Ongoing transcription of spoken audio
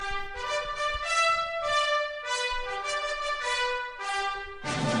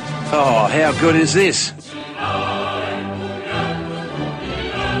Oh, how good is this?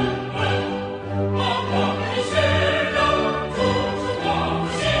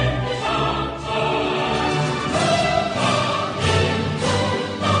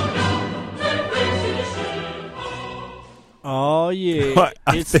 Oh yeah, What?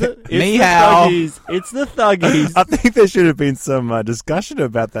 it's the Ni hao. Thuggies. It's the Thuggies. I think there should have been some discussion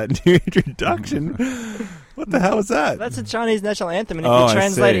about that new introduction. What the hell was that? That's a Chinese national anthem, and if Oh, you I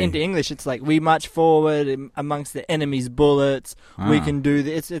translate it see. into English, it's like we march forward amongst the enemy's bullets. We Ah. can do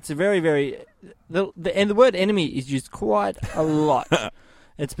this. It's a very, very and the word enemy is used quite a lot.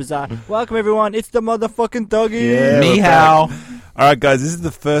 It's bizarre. Welcome everyone. It's the motherfucking Thuggies. Yeah, Ni we're hao. back. All right, guys, this is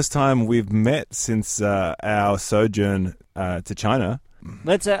the first time we've met since our sojourn to China.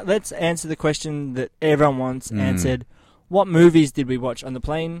 Let's answer the question that everyone wants answered. What movies did we watch on the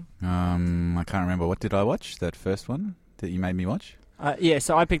plane? I can't remember. What did I watch? That first one that you made me watch? Yeah,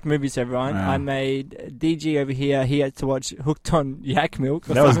 so I picked movies, everyone. Yeah. I made DG over here. He had to watch Hooked on Yak Milk.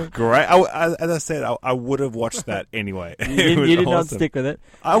 Or That was something. great. As I said, I would have watched that anyway. You It was did not awesome. stick with it.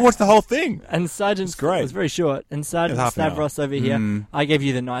 I watched the whole thing. And Sergeant It's great. It was very short. And Sergeant It's half an hour. Stavros over here. Mm. I gave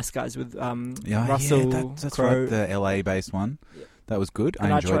you the Nice Guys with Russell that's Crowe. right. The LA-based one. That was good. I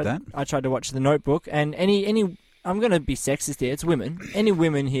And enjoyed that. I tried to watch The Notebook. And any I'm going to be sexist here. It's women. Any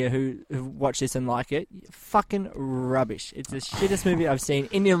women here who watch this and like it, fucking rubbish. It's the shittest movie I've seen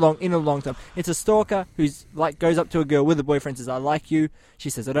in a long time. It's a stalker who's like goes up to a girl with a boyfriend, says, I like you. She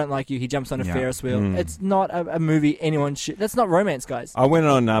says, I don't like you. He jumps on a Yeah. Ferris wheel. Mm. It's not a movie anyone should... That's not romance, guys. I went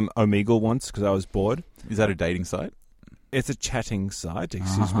on Omegle once because I was bored. Is that a dating site? It's a chatting site,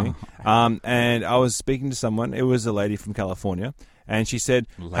 excuse me. And I was speaking to someone. It was a lady from California. And she said,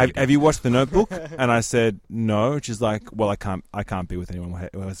 have you watched The Notebook? And I said, no. She's like, well, I can't be with anyone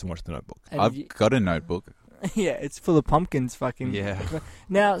who hasn't watched The Notebook. And I've got a notebook. yeah, it's full of pumpkins, fucking... Yeah.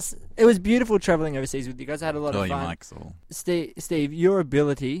 Now, it was beautiful travelling overseas with you guys. I had a lot Oh, of you fun. like Saul. Steve, your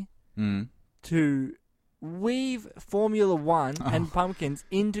ability Mm. to weave Formula One and pumpkins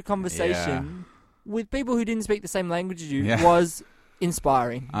into conversation with people who didn't speak the same language as you Yeah. was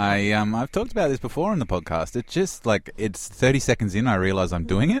inspiring. I've talked about this before on the podcast. It's just like it's 30 seconds in, I realise I'm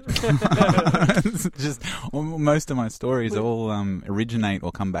doing it. It's just most of my stories all originate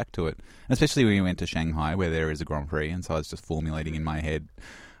or come back to it. Especially when we went to Shanghai, where there is a Grand Prix, and so I was just formulating in my head.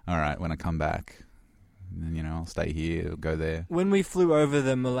 All right, when I come back, then I'll stay here, or go there. When we flew over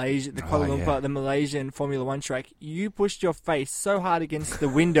the Kuala Lumpur, yeah. the Malaysian Formula One track, you pushed your face so hard against the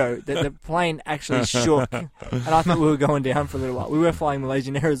window that the plane actually shook. And I thought we were going down for a little while. We were flying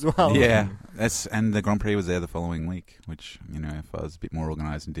Malaysian Air as well. Yeah, and the Grand Prix was there the following week, which if I was a bit more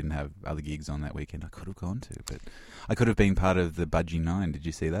organised and didn't have other gigs on that weekend, I could have gone to. But I could have been part of the Budgie 9. Did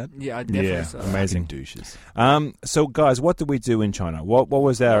you see that? Yeah, I definitely Yeah, saw. amazing. Douches. So, guys, what did we do in China? What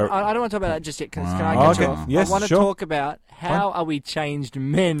was our... I don't want to talk about that just yet, because can I Oh, get you okay. off? Yes, I want to sure. talk about how are we changed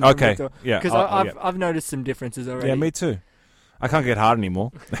men. Okay, yeah. Because yeah. I've noticed some differences already. Yeah, me too. I can't get hard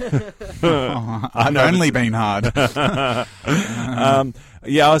anymore. I've only been hard.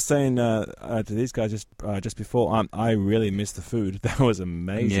 Yeah, I was saying to these guys just before, I really missed the food. That was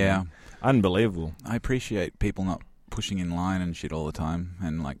amazing. Yeah. Unbelievable. I appreciate people not pushing in line and shit all the time,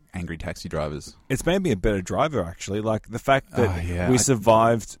 and like angry taxi drivers. It's made me a better driver, actually. Like the fact that Oh, yeah. we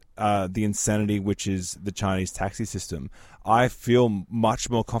survived the insanity, which is the Chinese taxi system. I feel much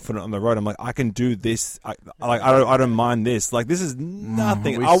more confident on the road. I'm like, I can do this. I don't mind this. Like, this is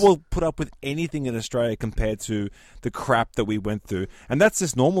nothing. I will put up with anything in Australia compared to the crap that we went through, and that's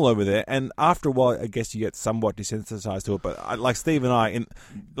just normal over there. And after a while, I guess you get somewhat desensitized to it. But like Steve and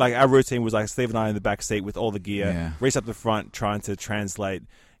I, our routine was like Steve and I in the back seat with all the gear, Reese up the front, trying to translate,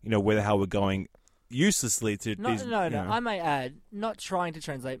 where the hell we're going. Uselessly to these. No. I may add, not trying to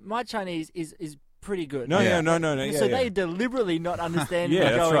translate. My Chinese is pretty good. No. So they deliberately not understand. Yeah, me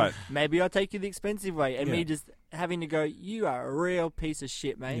that's going, right. Maybe I'll take you the expensive way, and Yeah. me just having to go. You are a real piece of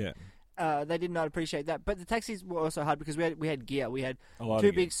shit, mate. Yeah. They did not appreciate that. But the taxis were also hard because we had gear. We had A lot two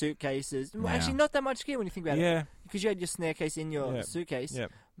of gear. big suitcases. Yeah. Actually, not that much gear when you think about it. Yeah. Because you had your snare case in your Yeah. suitcase. Yeah.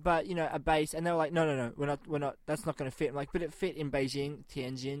 But a base, and they were like, no, we're not. That's not going to fit. I'm like, but it fit in Beijing,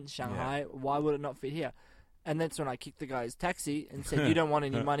 Tianjin, Shanghai. Why would it not fit here? And that's when I kicked the guy's taxi and said, "You don't want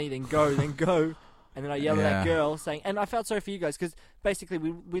any money? Then go, then go." And then I yelled at that girl saying, and I felt sorry for you guys because basically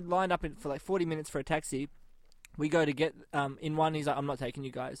we lined up for like 40 minutes for a taxi. We go to get in one. He's like, "I'm not taking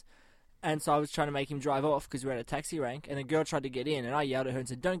you guys." And so I was trying to make him drive off because we were at a taxi rank, and a girl tried to get in, and I yelled at her and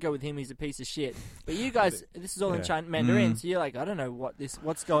said, "Don't go with him. He's a piece of shit." But you guys, this is all in Mandarin, so you're like, I don't know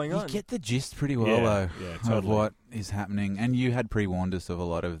what's going on. You get the gist pretty well, though, of what is happening. And you had pre-warned us of a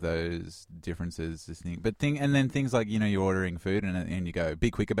lot of those differences. And then things like, you're ordering food, and you go,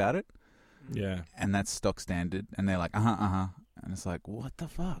 be quick about it. Yeah. And that's stock standard. And they're like, And it's like, what the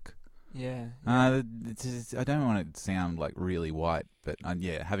fuck? Yeah. I don't want it to sound like really white, but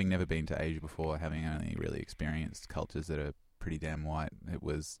having never been to Asia before, having only really experienced cultures that are pretty damn white, it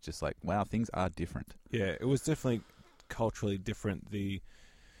was just like, wow, things are different. Yeah, it was definitely culturally different.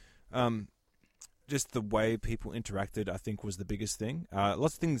 Just the way people interacted, I think, was the biggest thing.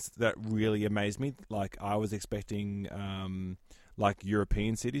 Lots of things that really amazed me. Like, I was expecting like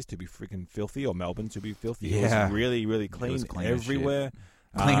European cities to be freaking filthy, or Melbourne to be filthy. Yeah. It was really, really clean everywhere.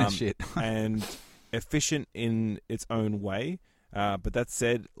 Clean as shit. And efficient in its own way. But that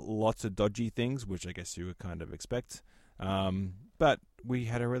said, lots of dodgy things, which I guess you would kind of expect. But we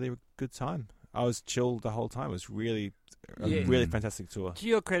had a really good time. I was chill the whole time. It was really a really fantastic tour. To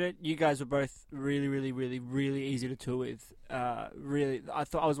your credit, you guys were both really, really, really, really easy to tour with. Really, I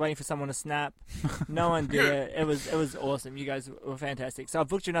thought I was waiting for someone to snap. No one did it. It was awesome. You guys were fantastic. So I've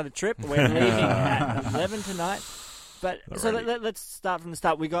booked you another trip. We're leaving at 11 tonight. But so let's start from the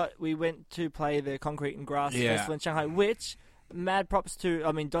start. We went to play the Concrete and Grass Festival in Shanghai, which mad props to.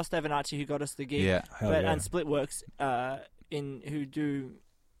 I mean, Dostev and Archie, who got us the gig, and Splitworks, who do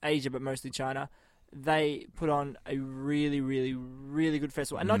Asia but mostly China. They put on a really, really, really good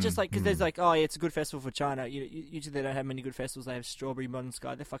festival, and not just like because there's like, oh yeah, it's a good festival for China. Usually they don't have many good festivals. They have Strawberry, Modern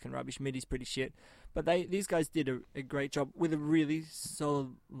Sky. They're fucking rubbish. Midi's pretty shit, but these guys did a great job with a really solid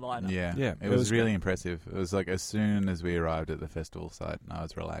lineup. Yeah, it was really impressive. It was like as soon as we arrived at the festival site, I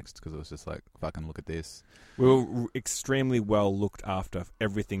was relaxed because it was just like, fucking look at this. We were extremely well looked after.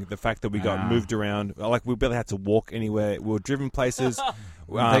 Everything, the fact that we got moved around, like we barely had to walk anywhere. We were driven places.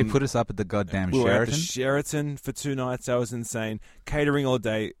 They put us up at the goddamn Sheraton. We were at the Sheraton for 2 nights. That was insane. Catering all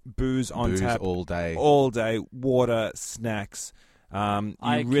day, booze on tap all day, water, snacks. You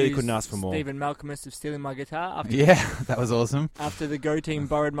really couldn't ask for more. Stephen Malcolmus of stealing my guitar. That was awesome. After the Go team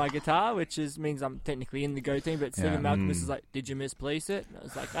borrowed my guitar, which means I'm technically in the Go team, but Stephen Malcolmus is like, "Did you misplace it?" And I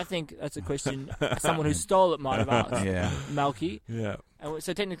was like, "I think that's a question someone who stole it might have asked." Malky. Yeah. And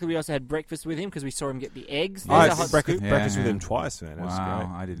so technically, we also had breakfast with him because we saw him get the eggs. I had breakfast with him twice, man. It was great.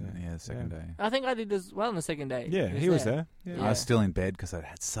 I didn't. The second day. I think I did as well on the second day. Yeah, he was there. I was still in bed because I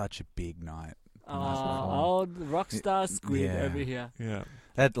had such a big night. Old rock star squid over here. Yeah.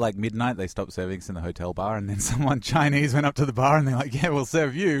 At like midnight, they stopped serving us in the hotel bar, and then someone Chinese went up to the bar, and they're like, "Yeah, we'll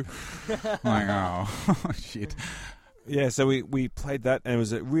serve you." I'm like, oh shit. Yeah, so we played that, and it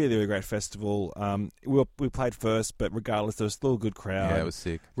was a really, really great festival. We played first, but regardless, there was still a good crowd. Yeah, it was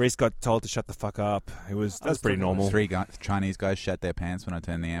sick. Reese got told to shut the fuck up. That's pretty normal. 3 Chinese guys shat their pants when I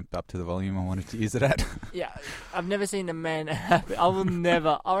turned the amp up to the volume I wanted to use it at. Yeah, I've never seen a man happy. I will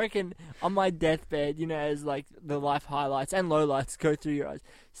never. I reckon on my deathbed, as like the life highlights and lowlights go through your eyes.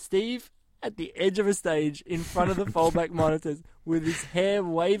 Steve at the edge of a stage in front of the foldback monitors with his hair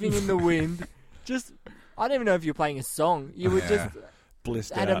waving in the wind, just. I don't even know if you're playing a song. You were just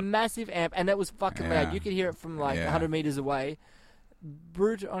blissed had out. a massive amp, and that was fucking loud. You could hear it from like 100 meters away.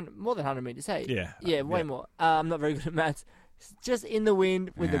 On more than 100 meters. Hey, yeah, way more. I'm not very good at maths. Just in the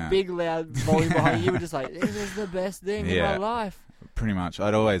wind with a big loud volume behind you. You were just like, this is the best thing in my life. Pretty much.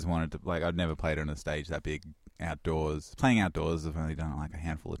 I'd always wanted to I'd never played on a stage that big outdoors. Playing outdoors, I've only done it like a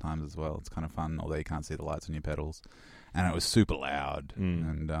handful of times as well. It's kind of fun, although you can't see the lights on your pedals. And it was super loud,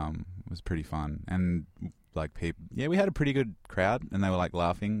 and it was pretty fun. And like people, we had a pretty good crowd, and they were like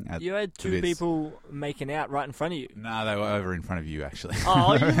laughing at. You had 2 people making out right in front of you. No, they were over in front of you actually.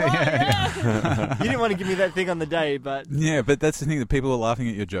 Oh, you You didn't want to give me that thing on the day, but but that's the thing, that people were laughing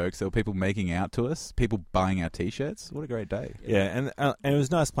at your jokes. There were people making out to us, people buying our T-shirts. What a great day! Yeah, and it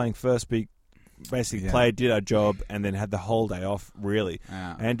was nice playing first. Basically played, did our job, and then had the whole day off, really.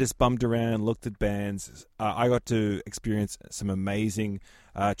 And just bummed around, looked at bands. I got to experience some amazing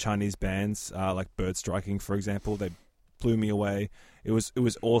Chinese bands, like Bird Striking, for example. They blew me away. It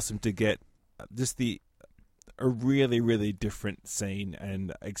was awesome to get just a really, really different scene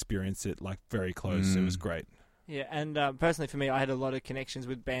and experience it like very close. It was great. Yeah, and personally for me, I had a lot of connections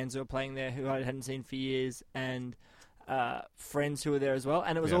with bands who were playing there who I hadn't seen for years, and friends who were there as well,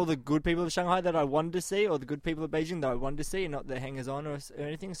 and it was all the good people of Shanghai that I wanted to see, or the good people of Beijing that I wanted to see, and not the hangers-on or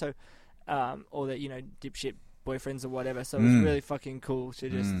anything. So, or the dipshit boyfriends or whatever. So it was really fucking cool to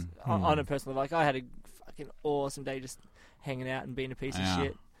just on a personal level. Like I had a fucking awesome day just hanging out and being a piece of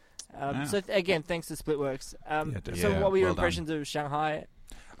shit. So again, thanks to Splitworks. So what were your impressions of Shanghai?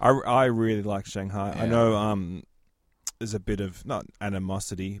 I really like Shanghai. Yeah. I know there's a bit of not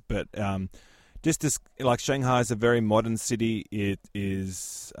animosity, but just this, like, Shanghai is a very modern city. It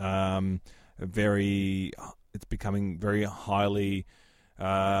is it's becoming very highly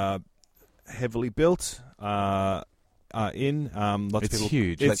heavily built. Lots of It's people.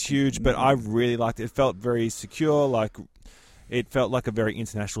 huge. It's huge, but I really liked it. It felt very secure. Like, it felt like a very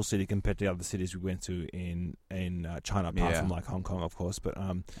international city compared to the other cities we went to in China, apart from like Hong Kong, of course. But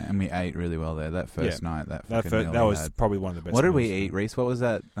and we ate really well there that first night. That was had. probably one of the best. What did we meals. eat, Reese? What was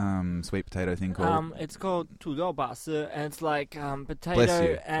that sweet potato thing called? It's called 土豆巴士, and it's like potato. Bless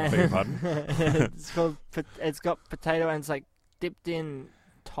you. I beg your pardon? It's got potato and it's like dipped in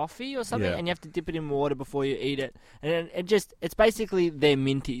toffee or something, Yeah. and you have to dip it in water before you eat it. And it's basically their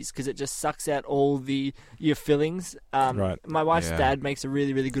minties because it just sucks out all your fillings. Right. My wife's Yeah. dad makes a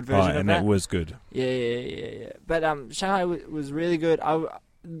really, really good version of and that. it was good. Yeah. But Shanghai was really good.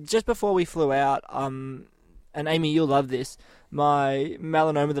 Just before we flew out, and Amy, you'll love this. My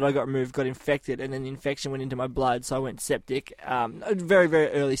melanoma that I got removed got infected, and then the infection went into my blood, so I went septic. Very, very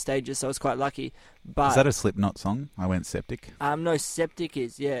early stages, so I was quite lucky. But Is that a Slipknot song? I went septic. no, septic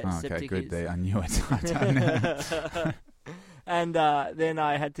is Oh, okay, septic good. is. There, I knew it. I don't know. And then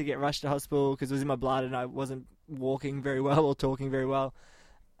I had to get rushed to hospital because it was in my blood, and I wasn't walking very well or talking very well.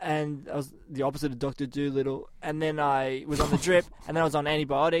 And I was the opposite of Dr. Dolittle. And then I was on the drip, and then I was on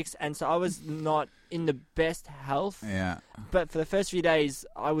antibiotics, and so I was not in the best health. Yeah. But for the first few days,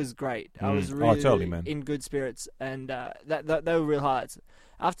 I was great. I was really, totally, man. in good spirits, and that they were real highlights.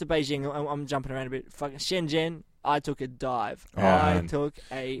 After Beijing, I'm jumping around a bit. Fucking Shenzhen, I took a dive. Oh, I man. took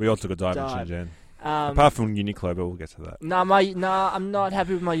a We all took a dive in dive. Shenzhen. Apart from Uniqlo, but we'll get to that. I'm not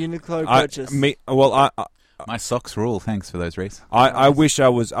happy with my Uniqlo purchase. My socks rule. Thanks for those, Reese. I wish I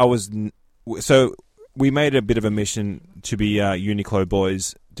was. So we made a bit of a mission to be Uniqlo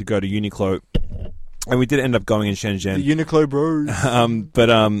boys to go to Uniqlo, and we did end up going in Shenzhen. The Uniqlo bros.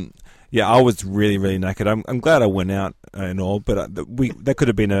 Yeah, I was really, really knackered. I'm glad I went out and all, but that could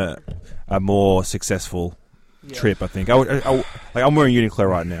have been a more successful trip. I think. I'm wearing Uniqlo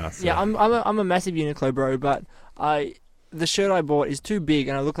right now. So. Yeah, I'm a massive Uniqlo bro, but the shirt I bought is too big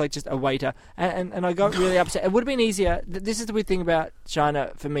and I look like just a waiter, and I got really upset. It would have been easier. This is the weird thing about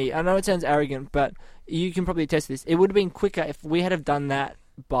China for me. I know it sounds arrogant, but you can probably attest to this. It would have been quicker if we had have done that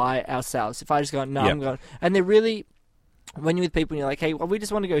by ourselves. If I just gone, no, I'm going. And they're really, when you're with people and you're like, hey, well, we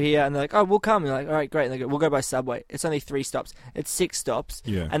just want to go here, and they're like, oh, we'll come. You're like, all right, great. And they go, we'll go by subway. It's only 3 stops. It's 6 stops.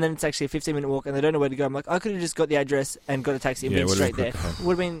 Yeah. And then it's actually a 15-minute walk, and they don't know where to go. I'm like, I could have just got the address and got a taxi and been straight there. It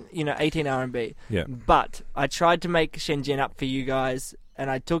would have been, 18 RMB. Yeah. But I tried to make Shenzhen up for you guys,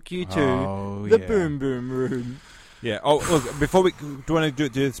 and I took you to the Boom Boom Room. Yeah. Oh, look. Before we do, you want to do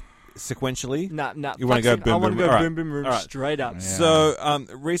this sequentially? Nah. You want to go Boom I want Boom? to go All right. Boom Boom Room All right. straight up. Yeah. So,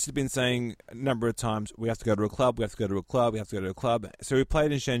 Reese has been saying a number of times, we have to go to a club, we have to go to a club, we have to go to a club. So we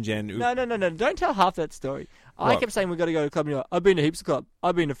played in Shenzhen. No. Don't tell half that story. I What? kept saying we've got to go to a club, and you're like, I've been to heaps of clubs.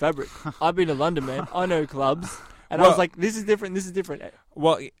 I've been to Fabric. I've been to London, man. I know clubs. And I was like, this is different.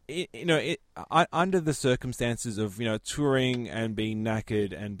 Well, under the circumstances of, touring and being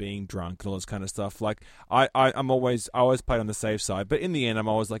knackered and being drunk and all this kind of stuff, like, I always played on the safe side. But in the end, I'm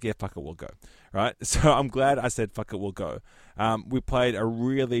always like, yeah, fuck it, we'll go. Right? So I'm glad I said, fuck it, we'll go. We played a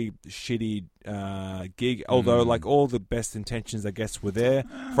really shitty gig, although, like, all the best intentions, I guess, were there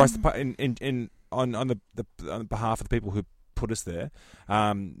for us to play on behalf of the people who put us there,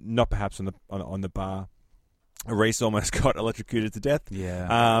 not perhaps on the bar. Reese almost got electrocuted to death.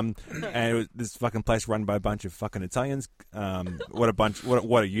 Yeah. And it was this fucking place run by a bunch of fucking Italians.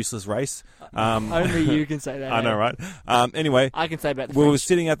 What a useless race. Only you can say that. I know, right? Anyway, I can say about the we were French.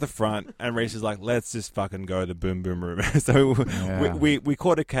 sitting at the front, and Reese is like, "Let's just fucking go to the Boom Boom Room." So we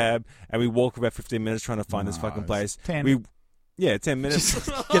caught a cab, and we walked for about 15 minutes trying to find this fucking place. 10. 10 minutes.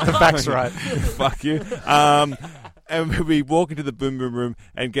 Get the facts right. Fuck you. And we walk into the Boom Boom Room,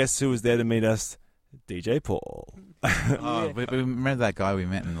 and guess who was there to meet us? DJ Paul. We remember that guy we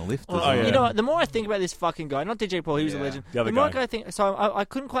met in the lift. Well, Oh, yeah. You know what? The more I think about this fucking guy, not DJ Paul, he was a legend. The other more guy. I think, so I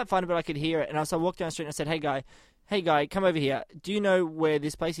couldn't quite find it, but I could hear it. And so I walked down the street and I said, hey guy, come over here. Do you know where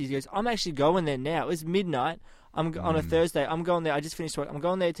this place is? He goes, I'm actually going there now. It was midnight. I'm on a Thursday. I'm going there. I just finished work. I'm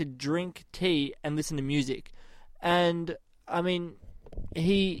going there to drink tea and listen to music. And I mean,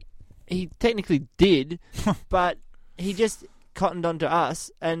 he technically did, but he just cottoned onto us,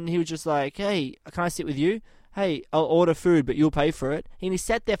 and he was just like, hey, can I sit with you? Hey, I'll order food, but you'll pay for it. And he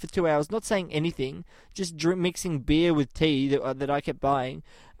sat there for 2 hours, not saying anything, just mixing beer with tea that I kept buying.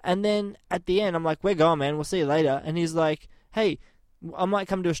 And then at the end, I'm like, we're going, man. We'll see you later. And he's like, hey, I might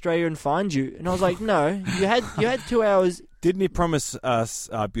come to Australia and find you. And I was like, no, you had 2 hours. Didn't he promise us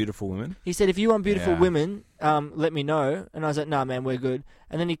beautiful women? He said, if you want beautiful Yeah. women, let me know. And I was like, nah, man, we're good.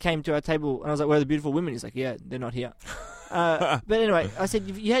 And then he came to our table, and I was like, where are the beautiful women? He's like, yeah, they're not here. But anyway, I said,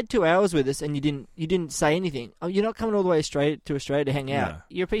 you had 2 hours with us, and you didn't say anything. Oh, you're not coming all the way straight to Australia to hang out. No.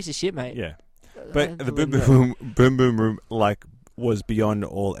 You're a piece of shit, mate. Yeah. But the Let boom him boom go. room like was beyond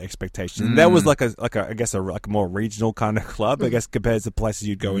all expectations. And that was like a I guess a more regional kind of club, I guess, compared to places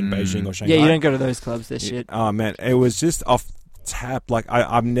you'd go in Beijing or Shanghai. Yeah, you don't go to those clubs. They're shit. Oh man, it was just off tap. Like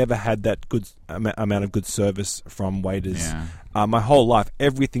I've never had that good amount of good service from waiters. Yeah. My whole life,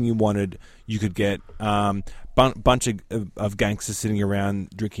 everything you wanted, you could get. Bunch of gangsters sitting around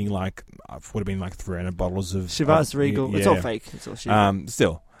drinking like would have been like 300 bottles of Chivas Regal. It's all fake. It's all shit.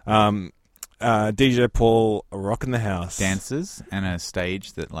 Still. DJ Paul rocking the house. Dancers and a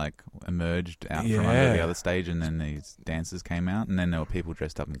stage that like emerged out from under the other stage, and then these dancers came out, and then there were people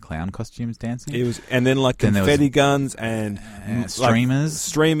dressed up in clown costumes dancing. It was, and then like Then there was- confetti guns and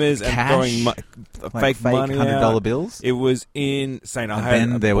streamers, and cash, throwing like fake money $100 out. bills. It was insane. And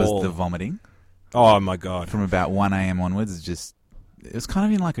then there was the vomiting oh my god! from about 1 a.m. onwards. It was kind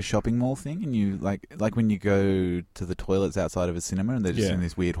of in like a shopping mall thing, and you like when you go to the toilets outside of a cinema, and they're just in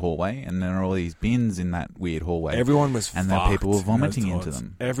this weird hallway, and there are all these bins in that weird hallway. Everyone was and then fucked people were in those vomiting into toilets.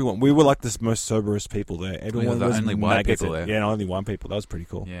 them. Everyone, we were like the most soberest people there. Everyone the was only white maggoted. people there. Yeah, only white people. That was pretty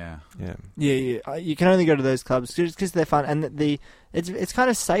cool. Yeah. Yeah. You can only go to those clubs just because they're fun, and it's kind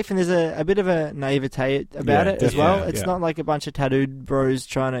of safe, and there's a bit of a naivete about it as well. It's not like a bunch of tattooed bros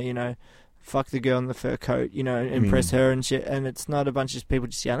trying to fuck the girl in the fur coat, impress her and shit. And it's not a bunch of people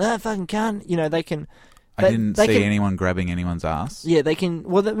just yelling, fucking cunt. They can. I didn't see anyone grabbing anyone's ass. Yeah, they can.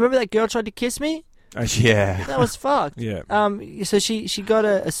 Well, remember that girl tried to kiss me? Yeah. That was fucked. Yeah. So she got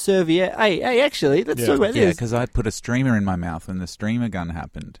a serviette. Hey, actually, let's talk about Yeah, this. because I put a streamer in my mouth when the streamer gun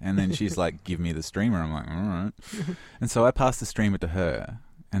happened, and then she's like, "Give me the streamer." I'm like, "All right." And so I passed the streamer to her,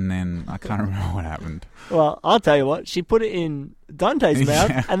 and then I can't remember what happened. Well, I'll tell you what. She put it in Dante's mouth,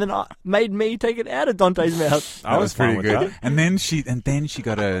 Yeah. and then made me take it out of Dante's mouth. I was fine with that. And then she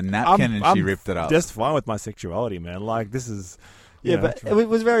got a napkin and she ripped it up. Just fine with my sexuality, man. Like this is. Yeah, but it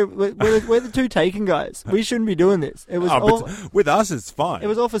was very. We're the two taken guys. We shouldn't be doing this. It was all. But with us, it's fine. It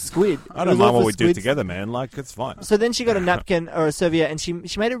was all for squid. I don't mind what we do together, man. Like it's fine. So then she got a napkin or a serviette, and she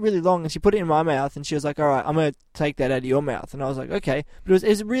made it really long, and she put it in my mouth, and she was like, "All right, I'm gonna take that out of your mouth." And I was like, "Okay," but it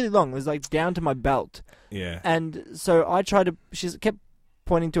was really long. It was like down to my belt. Yeah. And so I tried to. She kept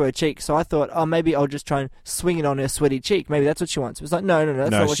pointing to her cheek, so I thought, oh, maybe I'll just try and swing it on her sweaty cheek. Maybe that's what she wants. It was like, no, that's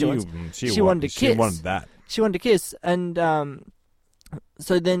not what she wants. She wanted to kiss. She wanted that. She wanted to kiss, and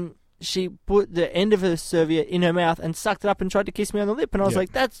so then she put the end of her serviette in her mouth and sucked it up and tried to kiss me on the lip. And I was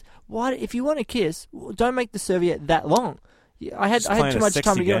like, "That's why. If you want to kiss, don't make the serviette that long." I had too much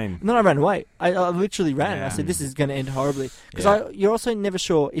time to get. And then I ran away. I literally ran. Yeah. I said, "This is going to end horribly." Because you're also never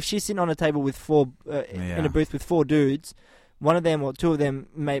sure if she's sitting on a table with four in a booth with four dudes. One of them or two of them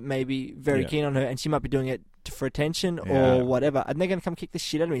may be very keen on her, and she might be doing it for attention or whatever, and they're going to come kick the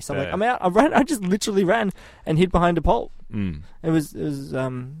shit out of me. So I'm like, I'm out. I ran. I just literally ran and hid behind a pole. It was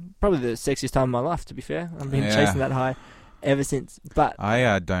probably the sexiest time of my life, to be fair. I've been chasing that high ever since. But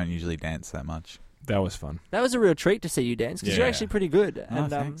I don't usually dance that much. That was fun. that was a real treat to see you dance because you're actually pretty good. Oh, And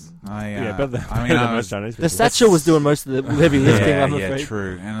thanks. Better than I most Chinese people. the satchel was doing most of the heavy lifting. I'm afraid. Yeah,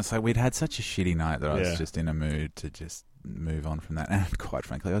 true. And it's like we'd had such a shitty night that I was just in a mood to just move on from that. And quite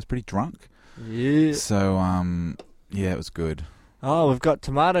frankly, I was pretty drunk. Yeah. So, it was good. Oh, we've got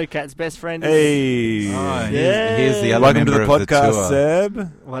Tomato Cat's best friend. Hey. Oh, here's the other Welcome to member the of podcast, tour.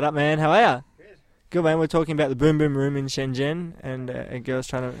 Seb. What up, man? How are you? Good, man. We're talking about the Boom Boom Room in Shenzhen, and a girl's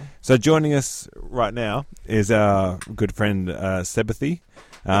trying to... So joining us right now is our good friend Sebethy,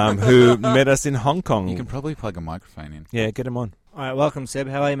 who met us in Hong Kong. You can probably plug a microphone in. Yeah, get him on. All right, welcome, Seb.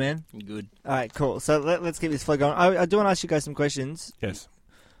 How are you, man? Good. All right, cool. So let's keep this flow going. I do want to ask you guys some questions. Yes.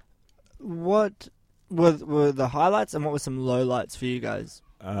 What were the highlights, and what were some lowlights for you guys?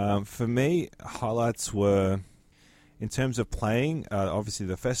 For me, highlights were, in terms of playing, obviously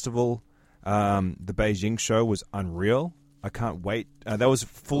the festival, the Beijing show was unreal. I can't wait. That was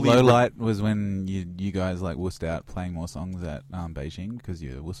fully... Low light was when you guys like wussed out playing more songs at Beijing because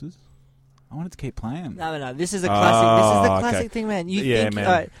you're wusses. I wanted to keep playing. No. This is a classic. This is the classic okay. thing, man. You Yeah, think, man.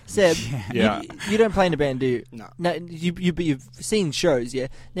 all right, Seb, Yeah. you don't play in a band, do you? No. No, you've seen shows, yeah?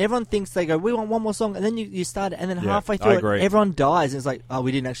 Now everyone thinks they go, we want one more song, and then you start it, and then Yeah, halfway I through it, agree. everyone dies, and it's like, oh,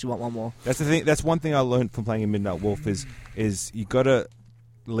 we didn't actually want one more. That's the thing. That's one thing I learned from playing in Midnight Wolf is you got to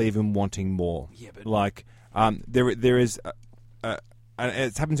leave them wanting more. Yeah, but Like there is and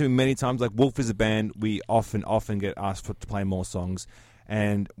it's happened to me many times. Like Wolf is a band, we often get asked to play more songs,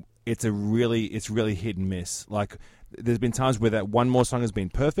 and it's really hit and miss. Like there's been times where that one more song has been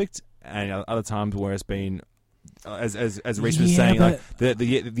perfect, and other times where it's been. As Reese was saying, like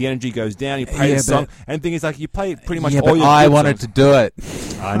the energy goes down. You play the song, and the thing is, like you play pretty much all your. I wanted to do it.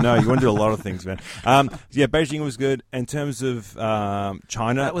 I know you want to do a lot of things, man. Beijing was good in terms of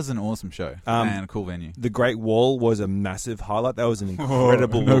China. That was an awesome show and a cool venue. The Great Wall was a massive highlight. That was an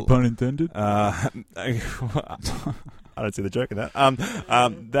incredible. No pun intended. I don't see the joke in that.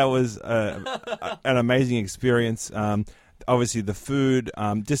 That was an amazing experience. Obviously, the food,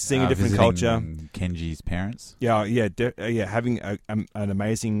 just seeing a different culture. Kenji's parents. Having an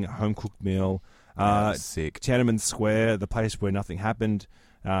amazing home cooked meal. Sick. Tiananmen Square, the place where nothing happened.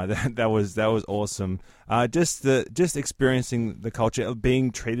 That was awesome. Just experiencing the culture of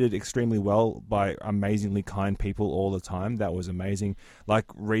being treated extremely well by amazingly kind people all the time. That was amazing. Like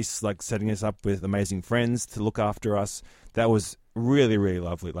Reese, like setting us up with amazing friends to look after us. That was really, really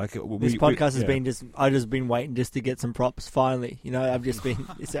lovely. Like this podcast has been I've just been waiting just to get some props. Finally, I've just been.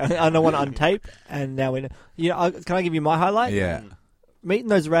 I don't want it on tape, and now can I give you my highlight? Yeah. Meeting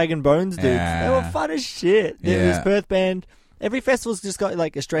those Rag and Bones dudes. They were fun as shit. This Perth band. Every festival's just got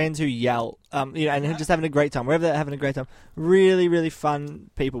like Australians who yell, and just having a great time. Wherever they're having a great time. Really, really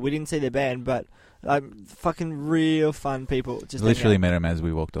fun people. We didn't see their band, but fucking real fun people. Just literally met them as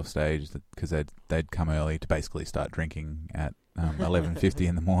we walked off stage because they'd come early to basically start drinking at 11:50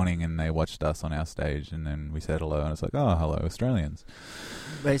 in the morning, and they watched us on our stage, and then we said hello, and it's like, oh, hello, Australians.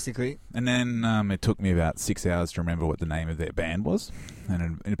 Basically. And then it took me about 6 hours to remember what the name of their band was.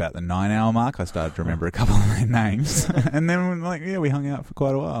 And at about the 9-hour mark, I started to remember a couple of their names. And then, we hung out for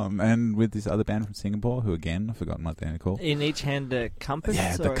quite a while. And with this other band from Singapore, who, again, I've forgotten what they're called. In each hand, a compass?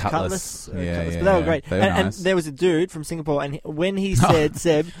 Yeah, or the cutlass. But they were great. They were nice. And there was a dude from Singapore, and when he said,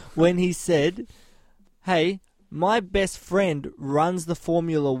 Seb, hey, my best friend runs the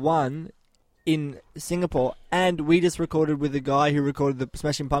Formula One in Singapore, and we just recorded with the guy who recorded the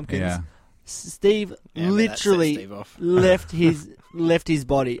Smashing Pumpkins. Yeah. Steve literally left his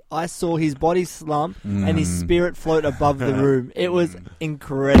body. I saw his body slump and his spirit float above the room. It was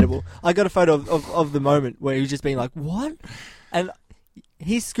incredible. I got a photo of the moment where he was just being like, "What?" And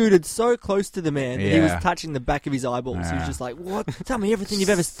he scooted so close to the man that he was touching the back of his eyeballs. He was just like, "What? Tell me everything you've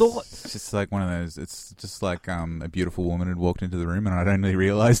ever thought." It's just like one of those. It's just like a beautiful woman had walked into the room, and I'd only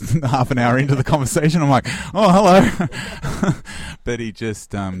realised half an hour into the conversation, I'm like, "Oh, hello." But he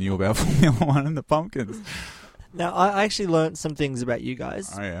just knew about Formula One and the Pumpkins. Now, I actually learnt some things about you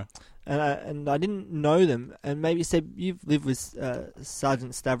guys. Oh yeah. And I didn't know them. And maybe, Seb, you've lived with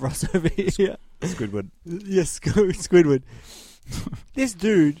Sergeant Stavros over here. Squidward. Yes, Squidward. This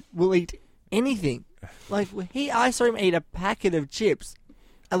dude will eat anything. Like I saw him eat a packet of chips,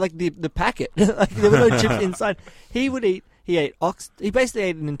 like the packet. Like there were no chips inside. He ate ox. He basically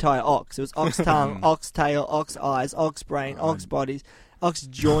ate an entire ox. It was ox tongue, ox tail, ox eyes, ox brain, ox bodies, ox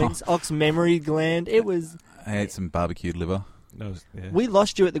joints, ox memory gland. It was. I ate some barbecued liver. We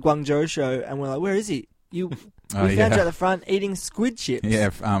lost you at the Guangzhou show, and we're like, "Where is he?" We found you at the front eating squid chips.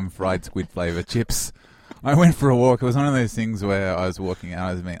 Yeah, fried squid flavour chips. I went for a walk. It was one of those things where I was walking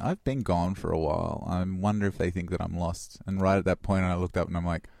out. I've been gone for a while. I wonder if they think that I'm lost. And right at that point, I looked up and I'm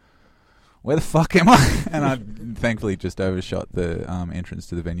like, where the fuck am I? And I thankfully just overshot the entrance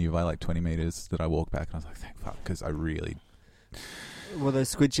to the venue by like 20 meters that I walked back. And I was like, thank fuck, because I really... Were those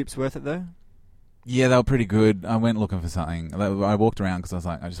squid chips worth it, though? Yeah, they were pretty good. I went looking for something. I walked around because I was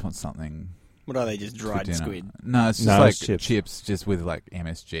like, I just want something... What are they, just dried squid? No, it's just like chips just with like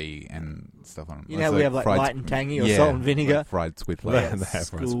MSG and stuff on them. You know how we have like light and tangy or salt and vinegar? Like fried squid flavour. They have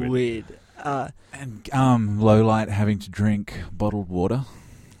squid. And low light having to drink bottled water.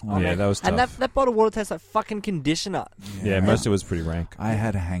 Yeah, that was tough. And that bottled water tastes like fucking conditioner. Yeah, most of it was pretty rank. I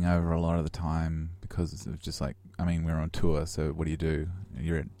had a hangover a lot of the time because it was just like, we're on tour, so what do?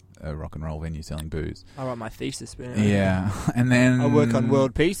 You're at a rock and roll venue selling booze. I write my thesis, but yeah, and then I work on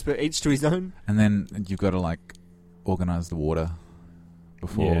world peace, but each to his own. And then you've got to like organise the water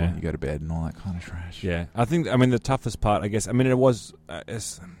before you go to bed and all that kind of trash. Yeah, I think the toughest part, I guess. It was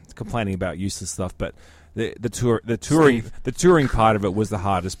complaining about useless stuff, but the touring part of it was the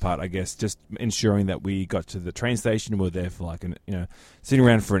hardest part, I guess. Just ensuring that we got to the train station, we were there for like sitting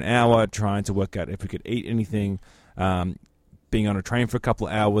around for an hour trying to work out if we could eat anything. Being on a train for a couple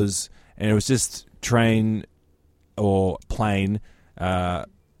of hours, and it was just train or plane,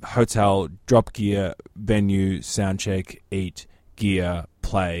 hotel, drop gear, venue, sound check, eat, gear,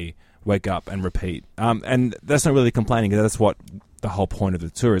 play, wake up, and repeat. And that's not really complaining, because that's what the whole point of the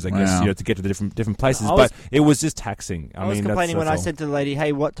tour is, I guess, Wow. to get to the different places. I was- But it was just taxing. I was mean, complaining when I that's all. said to the lady,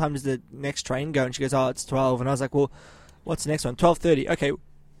 "Hey, what time does the next train go?" And she goes, "Oh, it's 12." And I was like, "Well, what's the next one? 12:30. Okay,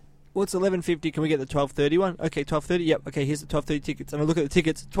 what's 11:50? Can we get the 12:30 one? Okay, 12:30. Yep. Okay, here's the 12:30 tickets." And I look at the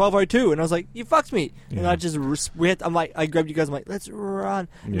tickets, 12:02, and I was like, "You fucked me!" And Yeah. I just I'm like, I grabbed you guys. I'm like, "Let's run!"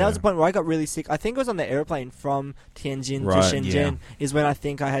 And that was the point where I got really sick. I think it was on the airplane from Tianjin Right, to Shenzhen yeah. is when I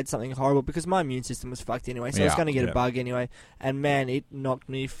think I had something horrible because my immune system was fucked anyway. So I was Yeah, going to get yeah. a bug anyway, and man, it knocked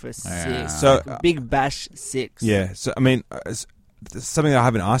me for six. So, Like, big bash 6. Yeah. So, I mean, something I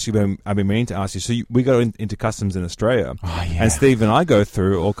haven't asked you, but I've been meaning to ask you. So, we go into customs in Australia. Oh, yeah. And Steve and I go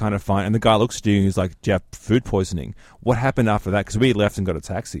through all kind of fine. And the guy looks at you and he's like, "Do you have food poisoning?" What happened after that? Because we left and got a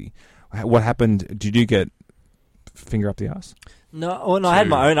taxi. What happened? Did you get finger up the ass? No, well, no, I had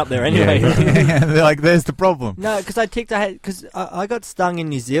my own up there anyway. They're like, there's the problem. No, because I got stung in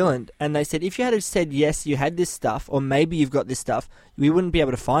New Zealand, and they said if you had said yes, you had this stuff, or maybe you've got this stuff, we wouldn't be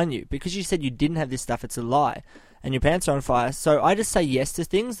able to find you because you said you didn't have this stuff. It's a lie, and your pants are on fire. So I just say yes to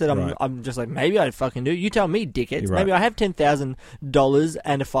things that Right. I'm just like maybe I fucking do. You tell me, dickheads. You're right. Maybe I have $10,000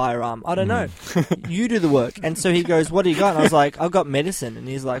 and a firearm. I don't know. You do the work. And so he goes, "What do you got?" And I was like, "I've got medicine." And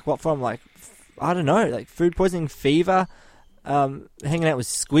he's like, "What from?" Like, I don't know, like food poisoning, fever. Hanging out with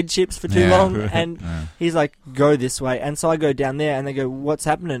squid chips for too Yeah. long, and Yeah. he's like, "Go this way." And so I go down there, and they go, "What's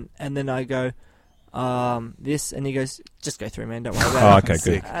happening?" And then I go, "This," and he goes, "Just go through, man. Don't worry Oh, about it."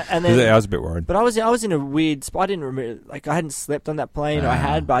 okay, good. And then, I was a bit worried. but I was in a weird spot. I didn't remember, like I hadn't slept on that plane, or I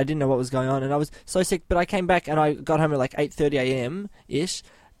had, but I didn't know what was going on, and I was so sick. But I came back, and I got home at like 8:30 a.m. ish.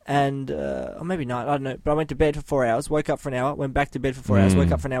 And or maybe not, I don't know. But I went to bed for 4 hours, woke up for an hour, went back to bed for 4 hours,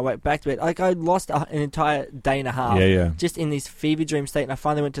 woke up for an hour, went back to bed. Like I lost an entire day and a half, Yeah. just in this fever dream state. And I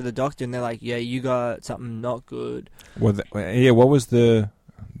finally went to the doctor, and they're like, "Yeah, you got something not good." Well, what was the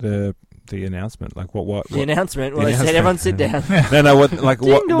announcement? Like what? The announcement. Well, The they said, announcement. "Everyone sit down." No. What Ding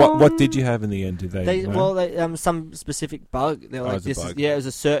what dong. did you have in the end? Did they? Some specific bug. They were like, it's a "This bug. is it was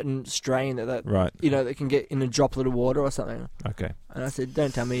a certain strain that Right. that can get in a droplet of water or something." Okay. And I said,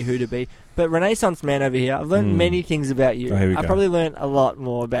 "Don't tell me who to be." But Renaissance Man over here, I've learned many things about you. Oh, here we I go. probably learned a lot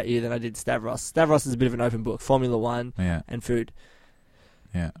more about you than I did Stavros. Stavros is a bit of an open book. Formula One Yeah. and food.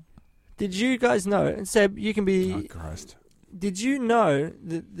 Yeah. Did you guys know? And Seb, you can be. Oh Christ. Did you know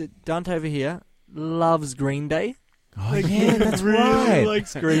that Dante over here loves Green Day? Oh, yeah, that's really right.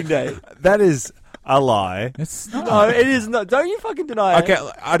 likes Green Day. That is a lie. It's No, it is not. Don't you fucking deny it. Okay,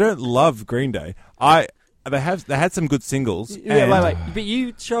 I don't love Green Day. They had some good singles. Yeah, and- wait. But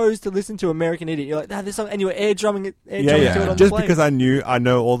you chose to listen to American Idiot. You're like, this song, and you were air drumming to it Yeah. on Just the plane. because I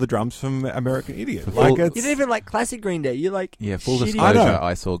know all the drums from American Idiot. Full- Like You it's, didn't even like classic Green Day. You like Yeah, full shitty- disclosure, I know.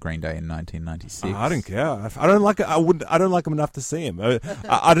 I saw Green Day in 1996. I don't care. I don't like it. I don't like them enough to see him.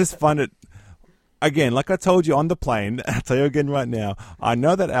 I just find it. Again, like I told you on the plane, I'll tell you again right now, I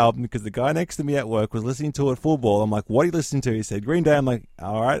know that album because the guy next to me at work was listening to it full ball. I'm like, "What are you listening to?" He said, "Green Day." I'm like,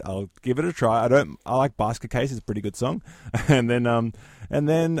 "All right, I'll give it a try." I like Basket Case, it's a pretty good song. And then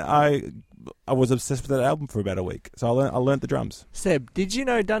I was obsessed with that album for about a week. So I learned the drums. Seb, did you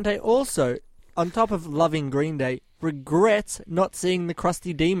know Dante also, on top of loving Green Day, regrets not seeing the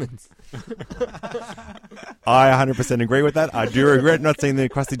Krusty Demons? I 100% agree with that. I do regret not seeing the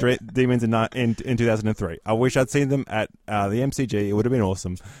Krusty Demons in 2003. I wish I'd seen them at the MCG. It would have been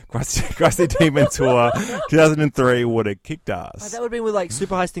awesome. Krusty Demon Tour 2003 would have kicked Oh, ass. that would have been with like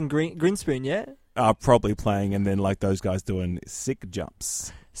Super Heist and Grinspoon, yeah? Probably playing, and then like those guys doing sick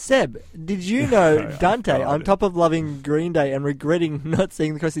jumps. Seb, did you know Dante, God. on top of loving Green Day and regretting not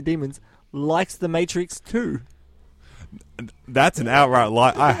seeing the Krusty Demons, likes The Matrix 2? That's an outright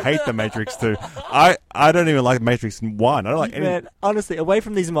lie. I hate The Matrix 2. I don't even like Matrix 1. I don't like any. Man, honestly, away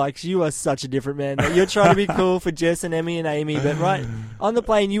from these mics, you are such a different man. You're trying to be cool for Jess and Emmy and Amy, but right on the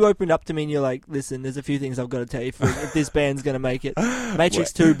plane, you opened up to me and you're like, "Listen, there's a few things I've got to tell you if this band's going to make it.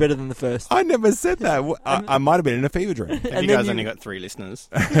 Matrix 2 better than the first." I never said that. I might have been in a fever dream. Have And you then guys you- only got 3 listeners?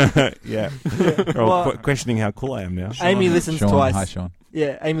 Yeah. Well- Questioning how cool I am now. Amy listens Sean, twice. Hi, Sean.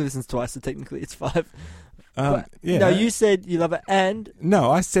 Yeah, Amy listens twice, so technically it's 5. But, Yeah. No, you said you love it, and No,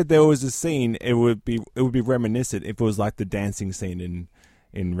 I said there was a scene. It would be reminiscent if it was like the dancing scene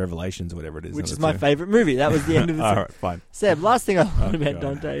in Revelations or whatever it is. which is Number my 2. favourite movie. That was the end of the All right, fine. Seb, last thing I learned about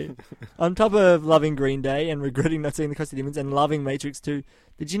God. Dante, on top of loving Green Day and regretting not seeing the Krusty Demons and loving Matrix 2,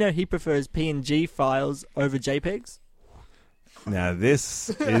 did you know he prefers PNG files over JPEGs? Now this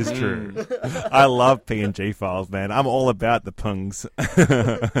is true. I love PNG files, man. I'm all about the pungs.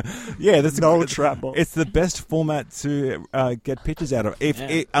 Yeah, that's No trap. It's the best format to get pictures out of,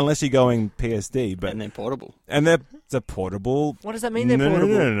 Yeah. unless you're going PSD. But And they're portable. it's a portable. What does that mean? They're no,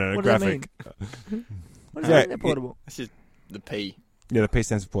 portable. No, What does graphic. that mean? What does Yeah, that mean? They're portable. It's just the P. Yeah, the P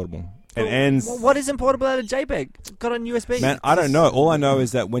stands for portable. It ends. What isn't portable out of JPEG? Got on USB. Man, I don't know. All I know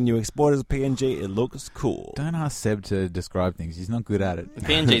is that when you export as a PNG, it looks cool. Don't ask Seb to describe things. He's not good at it. The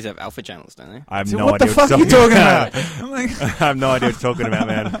PNGs have alpha channels, don't they? I have So no what idea the fuck are you you're talking about? I have no idea what you're talking about,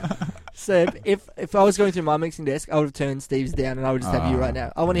 man. Seb, if I was going through my mixing desk, I would have turned Steve's down and I would just have you right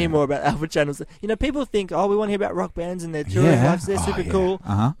now. I want to hear more about alpha channels. You know, people think, we want to hear about rock bands and their touring lives. They're super cool.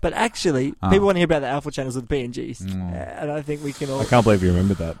 Uh-huh. But actually, people want to hear about the alpha channels of the PNGs. And I think we can all... I can't believe you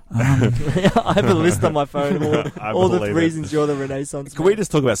remembered that. I have a list on my phone of all the believe reasons you're the Renaissance Can man. we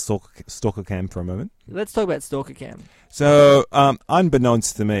just talk about Stalker Cam for a moment? Let's talk about Stalker Cam. So,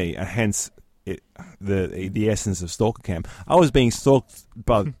 unbeknownst to me, and hence the essence of Stalker Cam, I was being stalked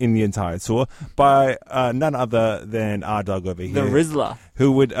in the entire tour by none other than R-Dog over here. The Rizzler.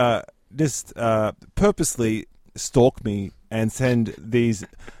 Who would just purposely stalk me and send these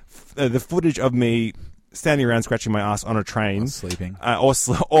the footage of me standing around scratching my ass on a train, Sleeping.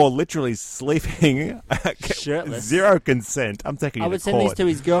 or literally sleeping, Shirtless. Zero consent. I'm taking. I would send these to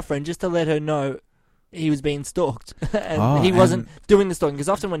his girlfriend just to let her know he was being stalked, and he wasn't doing the stalking. Because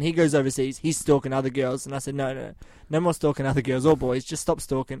often when he goes overseas, he's stalking other girls, and I said, no more stalking other girls or boys. Just stop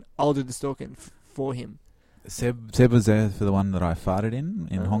stalking. I'll do the stalking for him. Seb was there for the one that I farted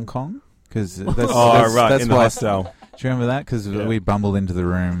in Hong Kong. Cause that's in the why, hostel. Do you remember that? Because we bumbled into the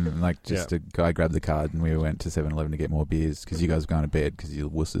room, like, a guy grabbed the card and we went to 7-Eleven to get more beers because you guys were going to bed because you're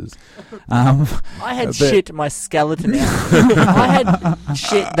wusses. I had shit my skeleton out. I had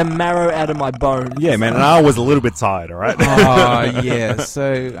shit the marrow out of my bones. Yeah, man, and I was a little bit tired, all right? Oh, yeah.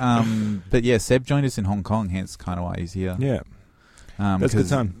 So, but yeah, Seb joined us in Hong Kong, hence kind of why he's here. Yeah. That's a good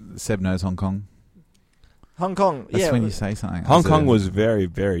time. Seb knows Hong Kong. Hong Kong, That's when you say something. Hong Kong was very,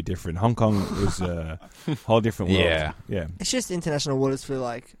 very different. Hong Kong was a whole different world. Yeah. It's just international waters for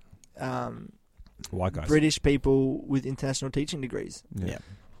like white guys, British people with international teaching degrees.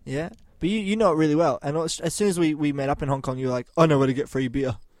 Yeah. But you know it really well. And as soon as we met up in Hong Kong, you were like, I know where to get free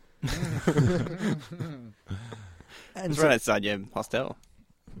beer. It's right outside your hostel.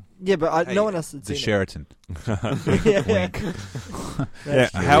 Yeah, but no one else had the seen Sheraton. it. Wink. Yeah.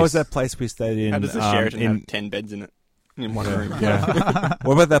 How was that place we stayed in? How does the Sheraton have 10 beds in it? In one room. Yeah.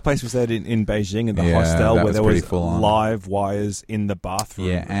 What about that place we stayed in Beijing in the hostel where there was live wires in the bathroom?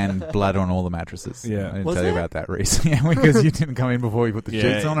 Yeah, and blood on all the mattresses. Yeah. I didn't Was tell you there? about that, Reese. Yeah, because you didn't come in before we put the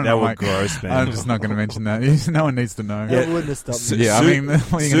sheets on. And that I'm was like, gross, man. I'm just not going to mention that. No one needs to know. That wouldn't have stopped me. Yeah, I mean,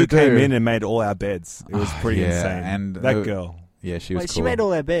 what are you Sue going to do? came in and made all our beds. It was pretty yeah, insane. and that girl. Yeah, she was Wait, cool. she made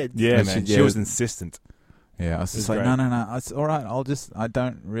all our beds. Yeah, And man. she- She was insistent. Yeah, I was just was like, great. no, it's all right. I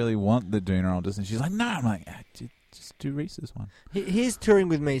don't really want the doona. And she's like, no. I'm like, just do Reese's one. Here's touring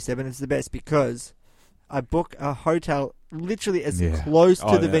with me, Seb, and it's the best because I book a hotel literally as Yeah. close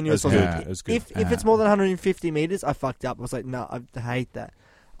to the venue as It was possible. good. It was good. If it's more than 150 meters, I fucked up. I was like, no, I hate that.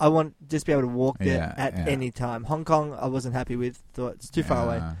 I want just be able to walk there at any time. Hong Kong, I wasn't happy with. Thought it's too far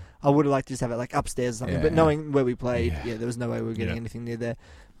away. I would have liked to just have it like upstairs or something. Yeah. But knowing where we played, Yeah. there was no way we were getting Yeah. anything near there.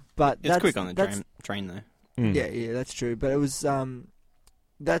 But It's quick on the train though. Mm. Yeah, that's true. But it was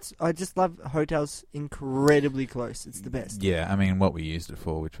I just love hotels incredibly close. It's the best. Yeah, I mean, what we used it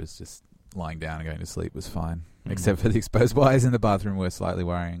for, which was just lying down and going to sleep, was fine. Mm. Except for the exposed wires in the bathroom were slightly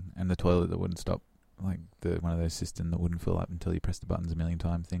worrying, and the toilet that wouldn't stop, like one of those systems that wouldn't fill up until you press the buttons a million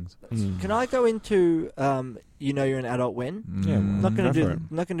times. Things. Mm. Can I go into you're an adult when? Yeah, Not going go for to it.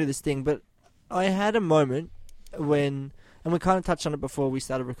 not going to do this thing, but I had a moment when, and we kind of touched on it before we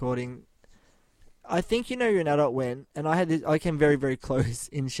started recording. I think you're an adult when, and I came very, very close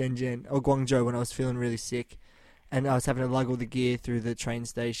in Shenzhen or Guangzhou when I was feeling really sick, and I was having to lug all the gear through the train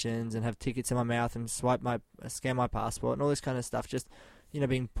stations and have tickets in my mouth and scan my passport and all this kind of stuff. Just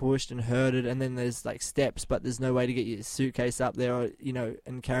being pushed and herded, and then there's like steps, but there's no way to get your suitcase up there, or,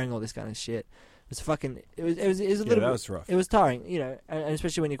 and carrying all this kind of shit. It was it was a little bit. That was rough. It was tiring, and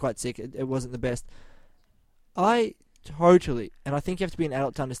especially when you're quite sick, it wasn't the best. I totally, and I think you have to be an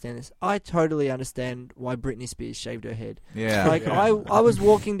adult to understand this. I totally understand why Britney Spears shaved her head. Yeah. Like I was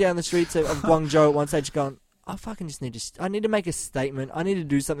walking down the streets of Guangzhou at one stage, going, I fucking just I need to make a statement. I need to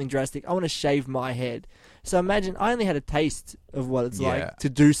do something drastic. I want to shave my head. So imagine, I only had a taste of what it's like to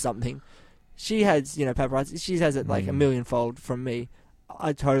do something. She has, paparazzi. She has it like a millionfold from me.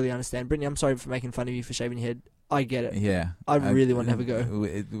 I totally understand. Brittany, I'm sorry for making fun of you for shaving your head. I get it. Yeah. I really want to have a go.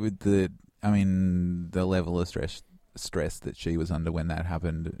 With the level of stress that she was under when that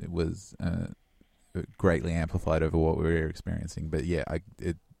happened, it was greatly amplified over what we were experiencing. But yeah,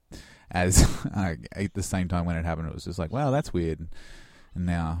 at the same time when it happened, it was just like, wow, that's weird. And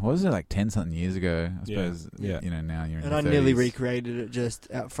now, what was it, like 10-something years ago? I Yeah. suppose, Yeah. now you're in And your I 30s. nearly recreated it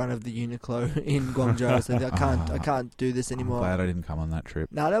just out front of the Uniqlo in Guangzhou. I said, I can't do this I'm anymore. glad I didn't come on that trip.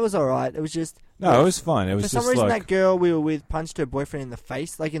 No, that was all right. It was just No, it was fine. It was for just some reason like that girl we were with punched her boyfriend in the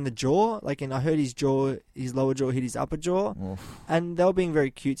face, like in the jaw. I heard his lower jaw hit his upper jaw, Oof. and they were being very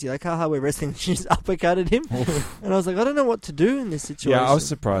cutesy, like haha, we're wrestling. She just uppercutted him, and I was like, I don't know what to do in this situation. yeah, I was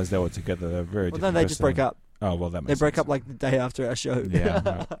surprised they were together. They're very. Well, no, different they just broke up. Oh well, that They makes broke sense. up like the day after our show.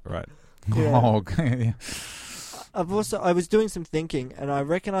 Yeah. Right. Yeah. Oh, okay. I was doing some thinking, and I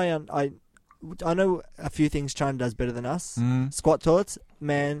reckon I know a few things China does better than us. Mm. Squat toilets,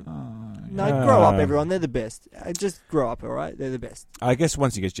 man. Oh, No, Yeah. grow up, everyone. They're the best. Just grow up, all right? They're the best. I guess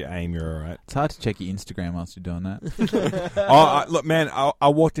once you get your aim, you're all right. It's hard to check your Instagram whilst you're doing that. Look, man, I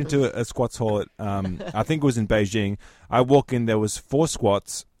walked into a squat toilet. I think it was in Beijing. I walk in, there was 4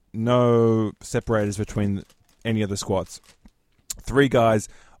 squats, no separators between any of the squats. 3 guys,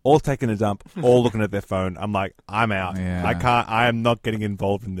 all taking a dump, all looking at their phone. I'm like, I'm out. Yeah. I am not getting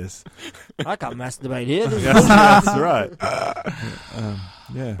involved in this. I can't masturbate here. This is That's right.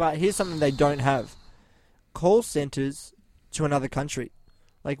 Yeah. But here's something they don't have: call centers to another country.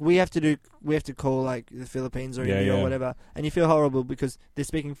 Like we have to call like the Philippines or Yeah, India yeah. or whatever, and you feel horrible because they're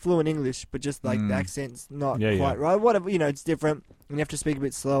speaking fluent English, but just like the accent's not Yeah, quite yeah. right. Whatever, it's different, and you have to speak a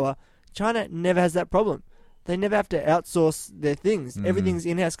bit slower. China never has that problem. They never have to outsource their things. Everything's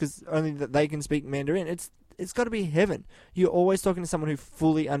in-house because only that they can speak Mandarin. It's got to be heaven. You're always talking to someone who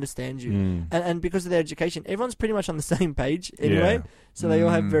fully understands you. And because of their education, everyone's pretty much on the same page anyway. Yeah. So they all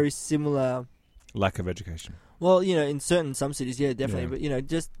have very similar. Lack of education. Well, in some cities, yeah, definitely. Yeah. But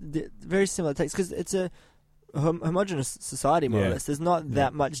just very similar takes because it's a homogenous society more or Yeah. less. There's not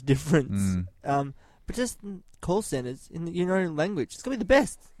that much difference. But just call centers in your own language, it's gonna be the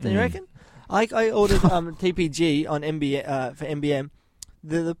best. Don't you reckon? I ordered TPG on MBM for MBM.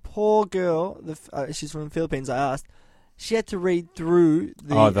 The poor girl, she's from the Philippines. I asked, she had to read through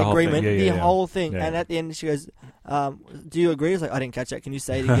the whole thing. agreement, Yeah, yeah, yeah. whole thing, Yeah. and at the end she goes, "Do you agree?" I was like, "I didn't catch that. Can you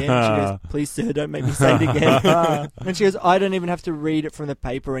say it again?" She goes, "Please, sir, don't make me say it again." And she goes, "I don't even have to read it from the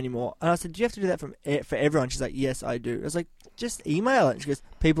paper anymore." And I said, "Do you have to do that for everyone?" She's like, "Yes, I do." I was like, "Just email it." She goes,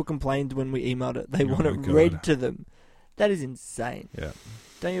 "People complained when we emailed it. They want my it God. read to them." That is insane. Yeah.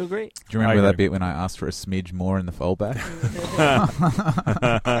 Don't you agree? Do you remember I that agree. bit when I asked for a smidge more in the foldback?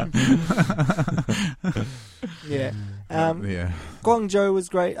 Yeah. Yeah. Guangzhou was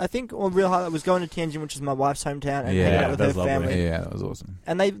great. I think a real highlight was going to Tianjin, which is my wife's hometown, and hanging Yeah, out with that her was lovely. family. Yeah, that was awesome.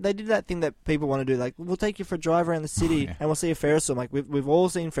 And they did that thing that people want to do, like we'll take you for a drive around the city yeah. and we'll see a Ferris wheel. Like we've all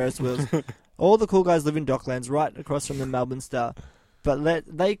seen Ferris wheels. All the cool guys live in Docklands, right across from the Melbourne Star. But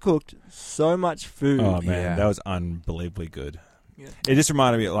they cooked so much food. Oh man, Yeah. that was unbelievably good. Yeah. It just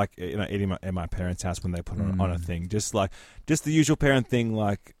reminded me of, like, eating at my parents' house when they put on a thing, just the usual parent thing,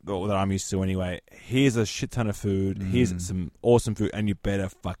 like that I'm used to anyway. Here's a shit ton of food. Here's some awesome food, and you better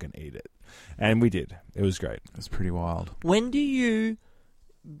fucking eat it. And we did. It was great. It was pretty wild. When do you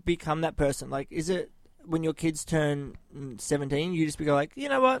become that person? Like, is it when your kids turn 17, you just go like, you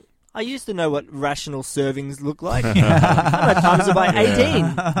know what? I used to know what rational servings look like. I'm at times it by 18.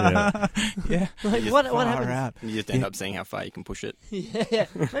 Yeah. Yeah. Like, what happens? Out. You just end up seeing how far you can push it. Yeah,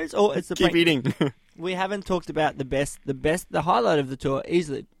 it's the Keep point. eating. We haven't talked about the highlight of the tour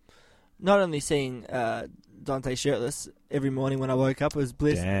easily. Not only seeing Dante shirtless every morning when I woke up, it was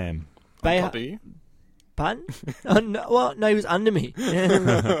bliss. Damn. Bay- On top of you. Pardon? Oh, no, well, no, he was under me.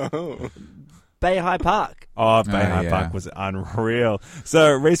 Bay High Park. Oh, Bayhigh yeah. Park was unreal.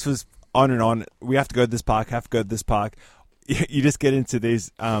 So Reese was on and on. We have to go to this park. Have to go to this park. You just get into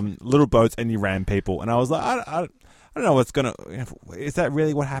these little boats and you ram people. And I was like, I don't know what's gonna. Is that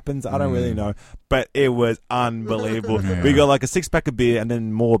really what happens? I don't really know. But it was unbelievable. Yeah. We got like a 6-pack of beer and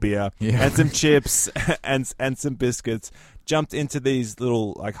then more beer Yeah. and some chips and some biscuits. Jumped into these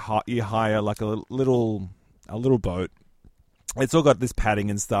little you hire like a little boat. It's all got this padding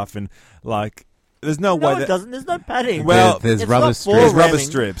and stuff and like. There's no way No, it that. doesn't. There's no padding. Well, there's it's rubber not for strips. There's rubber ramming.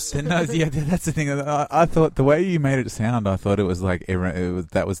 strips. No, yeah, that's the thing. I thought the way you made it sound, I thought it was like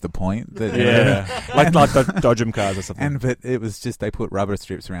that was the point. That Yeah, like Dodgem cars or something. but it was just they put rubber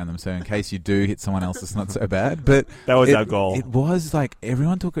strips around them, so in case you do hit someone else, it's not so bad. But That was our goal. It was like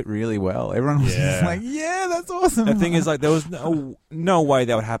everyone took it really well. Everyone was just Yeah. like, "Yeah, that's awesome." The thing is, like, there was no way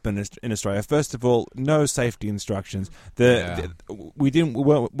that would happen in Australia. First of all, no safety instructions. We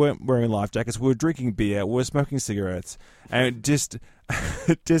weren't wearing life jackets. We were drinking beer. We were smoking cigarettes, and just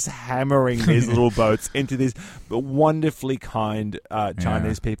hammering these little boats into these wonderfully kind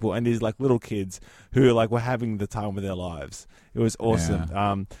Chinese people and these like little kids who like were having the time of their lives. It was awesome.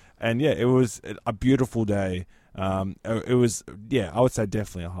 Yeah. And yeah, it was a beautiful day. It was, I would say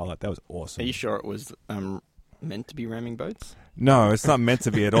definitely a highlight. That was awesome. Are you sure it was meant to be ramming boats? No, it's not meant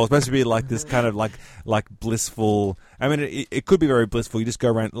to be at all. It's supposed to be like this kind of like blissful. I mean, it could be very blissful. You just go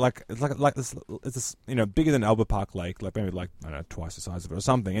around like this. It's this, bigger than Albert Park Lake, like maybe like I don't know, twice the size of it or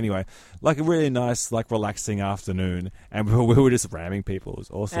something. Anyway, like a really nice, like relaxing afternoon, and we were just ramming people. It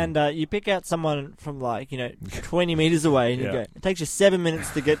was awesome. And you pick out someone from 20 meters away, and you go. It takes you 7 minutes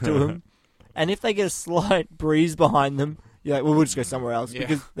to get to them, and if they get a slight breeze behind them. You're like, well, we'll just go somewhere else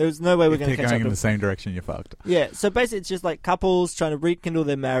because there's no way we're going to catch up. Going in the same direction, you're fucked. Yeah, so basically it's just like couples trying to rekindle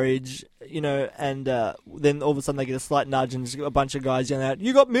their marriage, and then all of a sudden they get a slight nudge and just a bunch of guys yelling out,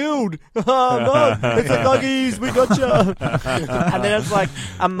 "You got milled!" Oh, no, it's the doggies, we got you. And then it's like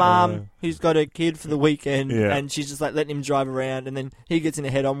a mum who's got a kid for the weekend, and she's just like letting him drive around, and then he gets in a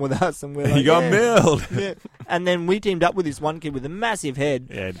head on with us, and we're like, "You got milled!" Yeah. And then we teamed up with this one kid with a massive head,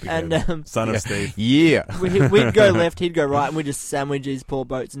 and son of Steve. Yeah, we'd go left, he'd go right, and we'd just sandwich these poor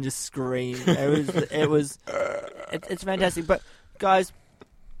boats and just scream. It's fantastic. But guys,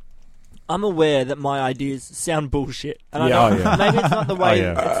 I'm aware that my ideas sound bullshit, and maybe it's not the way.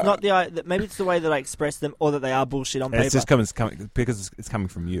 It's not maybe it's the way that I express them, or that they are bullshit on paper. It's just coming because it's coming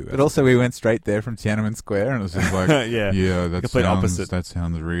from you. But also, we went straight there from Tiananmen Square, and it was just like, that complete opposite. That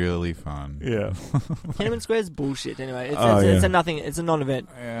sounds really fun. Yeah, Tiananmen Square is bullshit. Anyway, it's a nothing. It's a non-event.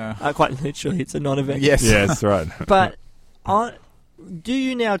 Yeah, quite literally, it's a non-event. Yes, that's right. But do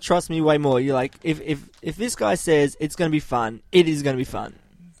you now trust me way more? You're like, if this guy says it's going to be fun, it is going to be fun.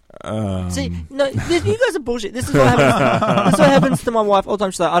 See, no, you guys are bullshit. This is what happens. This is what happens to my wife all the time.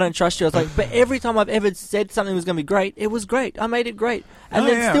 She's like, "I don't trust you." I was like, "But every time I've ever said something was going to be great, it was great. I made it great." And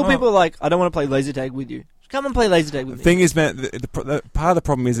people are like, "I don't want to play laser tag with you. Come and play laser tag with me." The thing is, man, the part of the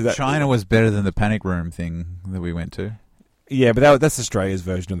problem is that China was better than the panic room thing that we went to. Yeah, but that's Australia's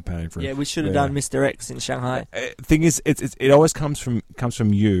version of the panic room. Yeah, we should have done Mr. X in Shanghai. Thing is, it always comes from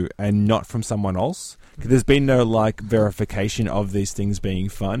you and not from someone else. There's been no verification of these things being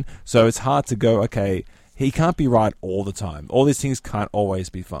fun, so it's hard to go. Okay, he can't be right all the time. All these things can't always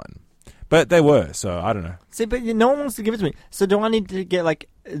be fun, but they were. So I don't know. See, but no one wants to give it to me. So do I need to get like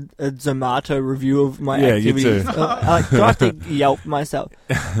a Zomato review of my activities? You too. Do I have to Yelp myself?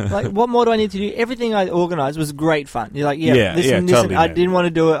 Like, what more do I need to do? Everything I organised was great fun. You're like, totally, I didn't want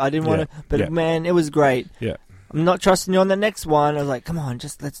to do it. I didn't want to, but man, it was great. Yeah. I'm not trusting you on the next one. I was like, come on,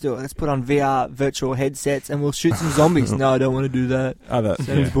 let's do it. Let's put on VR virtual headsets and we'll shoot some zombies. No, I don't want to do that.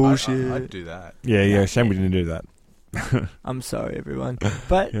 Sounds bullshit. I'd do that. Yeah. Shame we didn't do that. I'm sorry, everyone.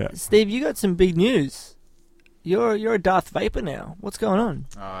 But Steve, you got some big news. You're a Darth Vapor now. What's going on?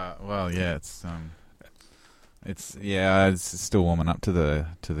 It's still warming up to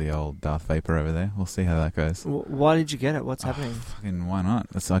the old Darth Vapor over there. We'll see how that goes. Why did you get it? What's happening? Fucking why not?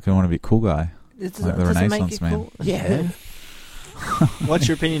 It's like I want to be a cool guy. Like the Renaissance man. Cool? Yeah. What's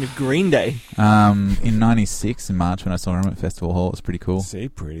your opinion of Green Day? In '96, in March, when I saw him at Festival Hall, it was pretty cool. See,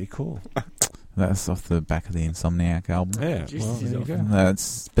 pretty cool. That's off the back of the Insomniac album. Yeah, well, there you go.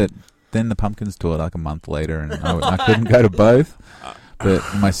 But then the Pumpkins toured like a month later, and I couldn't go to both. But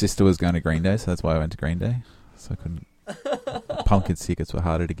my sister was going to Green Day, so that's why I went to Green Day. So I couldn't. Pumpkins tickets were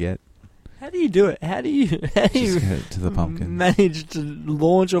harder to get. How do you do it? How do you get to the Pumpkins? Manage to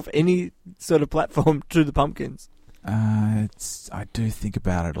launch off any sort of platform to the Pumpkins? I do think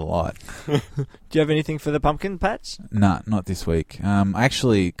about it a lot. Do you have anything for the pumpkin patch? No, not this week.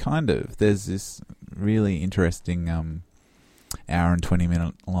 Actually, kind of. There's this really interesting hour and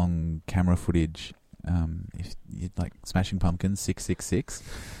 20-minute long camera footage. If you'd like Smashing Pumpkins 666,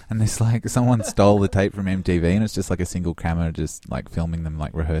 and there's like someone stole the tape from MTV, and it's just like a single camera just like filming them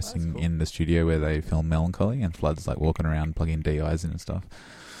like rehearsing in the studio where they film Melancholy, and Flood's like walking around plugging DIs in and stuff.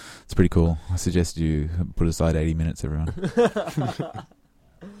 It's pretty cool. I suggest you put aside 80 minutes, everyone.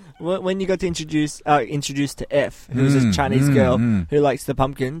 When you got to introduced to F, who's a Chinese girl who likes the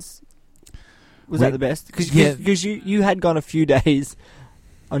Pumpkins, was that the best? Because you had gone a few days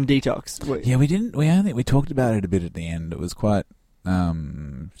on detox. Yeah, we didn't. We talked about it a bit at the end. It was quite.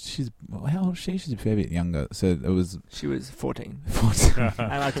 She's how old is she? She's a fair bit younger. So it was. She was 14. 14.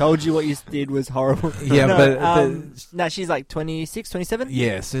 And I told you what you did was horrible. Yeah, no, she's like 26, 27.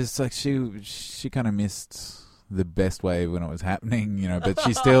 Yeah, so it's like she kind of missed the best wave when it was happening, you know. But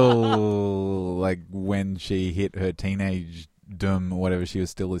she still like when she hit her teenage-dom or whatever, she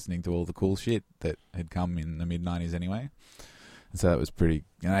was still listening to all the cool shit that had come in the mid-90s anyway. So that was pretty.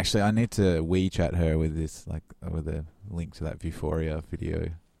 And actually, I need to WeChat her with this, like, with a link to that Vuforia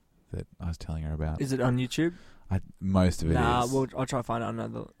video that I was telling her about. Is it on YouTube? Most of it is. Well, I'll try to find it on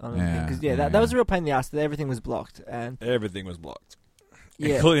another thing. Because that was a real pain in the ass. That everything was blocked. And everything was blocked.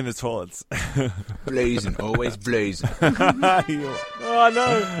 Yeah. including the toilets. Blazing, always blazing. Oh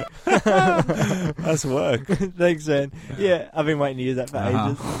no! That's work. Thanks, man. Yeah, I've been waiting to use that for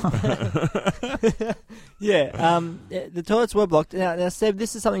ages. Yeah, the toilets were blocked. Now, Seb,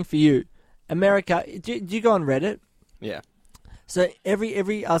 this is something for you. America, do you go on Reddit? Yeah. So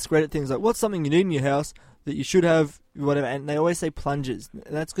every Ask Reddit thing's like, what's something you need in your house that you should have, whatever, and they always say plungers.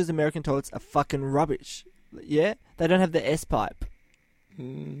 And that's because American toilets are fucking rubbish. Yeah? They don't have the S-pipe.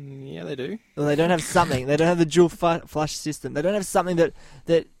 Yeah, they do. Or they don't have something. They don't have the dual flush system. They don't have something that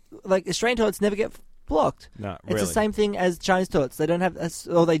like, Australian toilets never get blocked. No, It's really. the same thing as Chinese toilets. They don't have,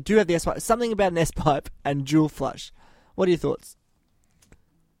 or they do have the S-pipe. Something about an S-pipe and dual flush. What are your thoughts?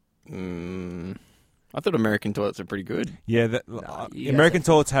 I thought American toilets are pretty good. Yeah, you American guys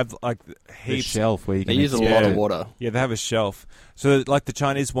toilets have like The heaps. shelf where you They can use a Yeah. lot of water. Yeah, they have a shelf. So like the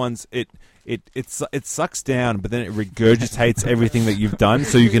Chinese ones, it sucks down, but then it regurgitates everything that you've done,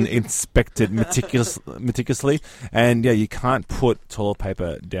 so you can inspect it meticulously. And yeah, you can't put toilet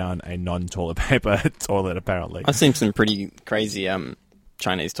paper down a non-toilet paper toilet. Apparently, I've seen some pretty crazy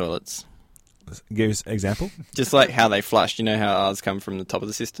Chinese toilets. give us an example. Just like how they flush. You know how ours come from the top of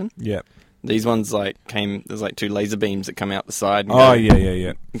the cistern? Yeah. These ones there's like two laser beams that come out the side and Oh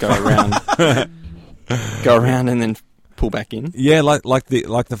yeah. go around, go around and then pull back in. Yeah, like the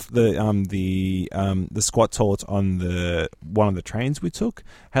squat toilet on the one of the trains we took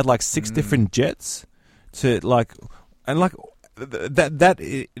had like 6 different jets to like, and like that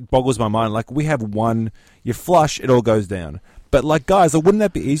it boggles my mind. Like we have one, you flush, it all goes down. But like, guys, wouldn't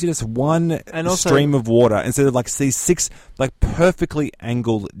that be easier? Just one And also- stream of water instead of like these 6 like perfectly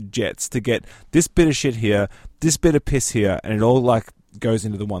angled jets to get this bit of shit here, this bit of piss here, and it all like goes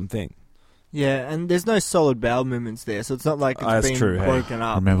into the one thing. Yeah, and there's no solid bowel movements there, so it's not like it's That's been true, hey. broken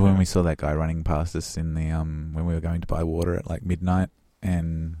up. Remember when we saw that guy running past us in the when we were going to buy water at like midnight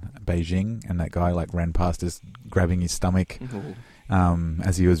in Beijing, and that guy like ran past us grabbing his stomach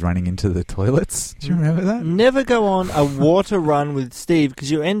as he was running into the toilets? Do you remember that? Never go on a water run with Steve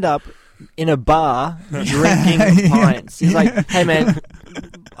because you end up in a bar drinking pints. He's like, hey man,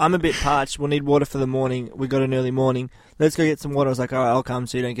 I'm a bit parched. We'll need water for the morning. We got an early morning. Let's go get some water. I was like, all right, I'll come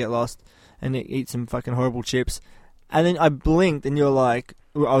so you don't get lost. And eat some fucking horrible chips. And then I blinked and you're like,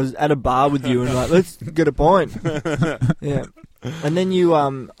 I was at a bar with you and like, let's get a pint. Yeah. And then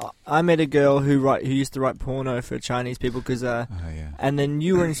I met a girl who used to write porno for Chinese people because, Oh yeah. and then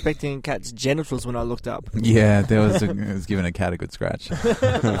you were inspecting a cat's genitals when I looked up. Yeah, there was it was giving a cat a good scratch.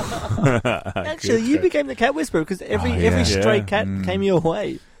 Actually, you became the cat whisperer because every yeah. stray Yeah. cat came your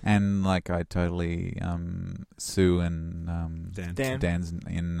way. And like I totally Sue and Dan. Dan's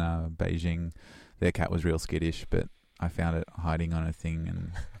in Beijing, their cat was real skittish, but I found it hiding on a thing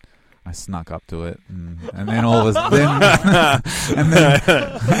and I snuck up to it, and then all was then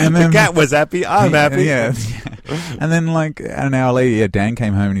The cat was happy. I'm happy. Yeah. And then like an hour later, yeah, Dan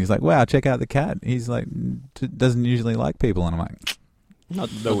came home and he's like, "Wow, check out the cat." He's like, doesn't usually like people, and I'm like,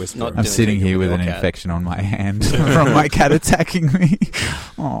 whisperer. I'm sitting here with an infection on my hand from my cat attacking me.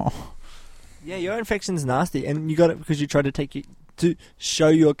 Oh, Yeah, your infection's nasty, and you got it because you tried to show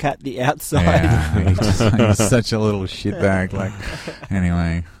your cat the outside. yeah, he's such a little shitbag. Like,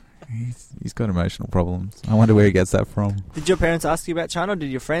 anyway. He's got emotional problems. I wonder where he gets that from. Did your parents ask you about China? Or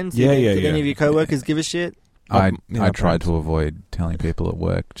did your friends? Yeah, Did yeah. any of your co-workers give a shit? I Yeah, tried to avoid telling people at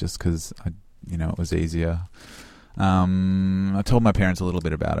work just because it was easier. I told my parents a little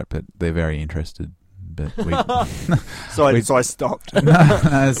bit about it, but they're very interested. But So I stopped. no,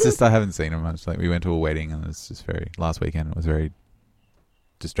 it's just I haven't seen them much. Like we went to a wedding and it's just last weekend it was very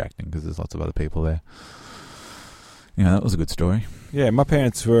distracting because there's lots of other people there. That was a good story. Yeah, my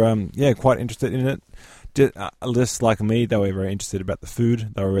parents were quite interested in it. Just like me, they were very interested about the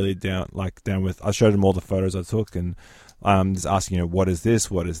food. They were really down with. I showed them all the photos I took and just asking, what is this?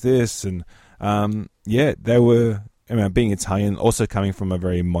 What is this? And they were. Being Italian, also coming from a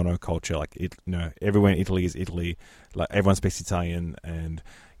very monoculture, like everywhere in Italy is Italy. Like everyone speaks Italian, and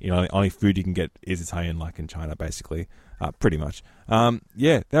the only food you can get is Italian, like in China, basically, pretty much.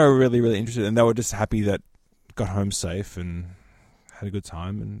 They were really, really interested, and they were just happy that got home safe and had a good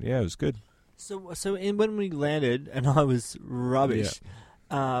time, and it was good. So when we landed, and I was rubbish.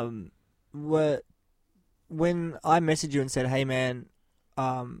 When I messaged you and said, "Hey man,"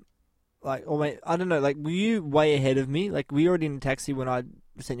 I don't know, like, were you way ahead of me? Like, were you already in a taxi when I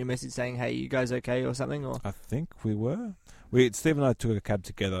sent you a message saying, "Hey, you guys okay?" or something? Or I think we were. Steve and I took a cab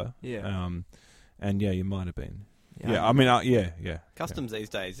together. Yeah. And you might have been. Yeah. Yeah. Customs these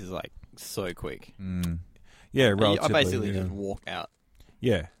days is like so quick. Yeah, relatively. I basically yeah. just walk out.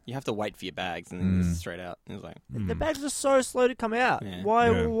 Yeah. You have to wait for your bags and then just straight out. It was like, The bags are so slow to come out. Yeah. Why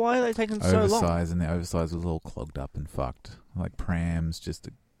are they taking so long? Oversize, and the oversize was all clogged up and fucked. Like prams, just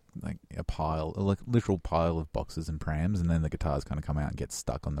a pile, a literal pile of boxes and prams, and then the guitars kind of come out and get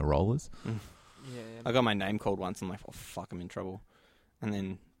stuck on the rollers. I got my name called once. I'm like, oh fuck, I'm in trouble. And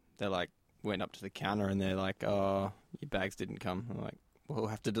then they're like, went up to the counter and they're like, oh, your bags didn't come. I'm like, we'll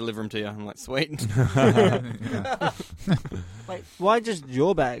have to deliver them to you. I'm like, sweet. Wait, why just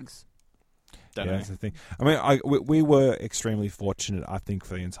your bags? Don't know. That's the thing. I mean, we were extremely fortunate, I think,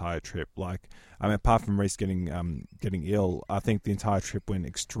 for the entire trip. Like, I mean, apart from Reese getting ill, I think the entire trip went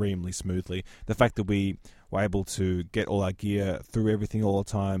extremely smoothly. The fact that we were able to get all our gear through everything all the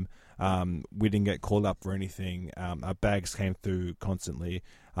time, we didn't get called up for anything. Our bags came through constantly.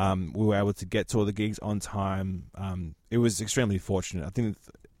 We were able to get to all the gigs on time. It was extremely fortunate. I think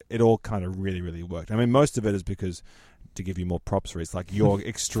it all kind of really, really worked. I mean, most of it is because, to give you more props, Reese, like your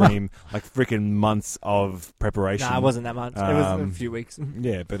extreme, like freaking months of preparation. Nah, it wasn't that much. It was a few weeks.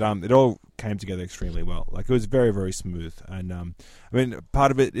 Yeah, but it all came together extremely well. Like, it was very, very smooth. And I mean,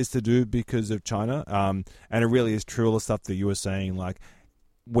 part of it is to do because of China. And it really is true, all the stuff that you were saying, like,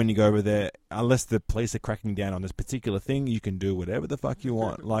 when you go over there, unless the police are cracking down on this particular thing, you can do whatever the fuck you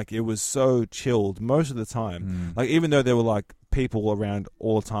want. Like, it was so chilled most of the time. Like, even though there were, like, people around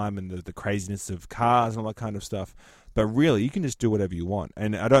all the time and the craziness of cars and all that kind of stuff, but really, you can just do whatever you want.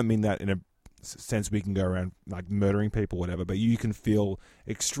 And I don't mean that in a sense we can go around, like, murdering people or whatever, but you can feel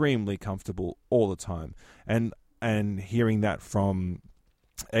extremely comfortable all the time. And hearing that from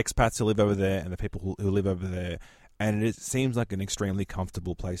expats who live over there and the people who live over there, and it seems like an extremely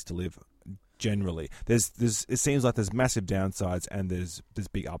comfortable place to live. Generally, it seems like there's massive downsides and there's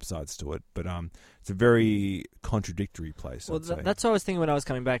big upsides to it, but it's a very contradictory place. Well, that's what I was thinking when I was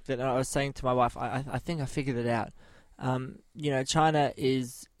coming back. That I was saying to my wife, I think I figured it out. China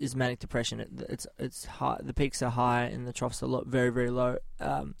is manic depression. It's high. The peaks are high and the troughs are very, very low.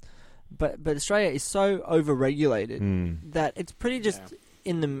 But Australia is so overregulated that it's pretty just.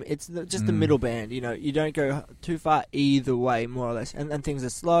 It's just the middle band. You don't go too far either way, more or less, and things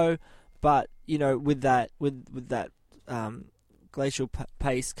are slow. But with that glacial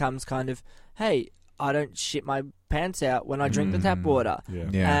pace comes kind of, hey, I don't shit my pants out when I drink the tap water,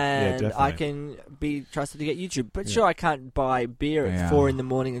 and I can be trusted to get YouTube. But sure, I can't buy beer at 4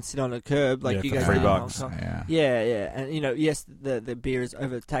 a.m. and sit on a curb like you guys do in Hong Kong. And yes, the beer is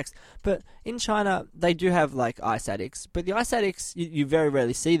overtaxed. But in China, they do have like ice addicts, but the ice addicts you very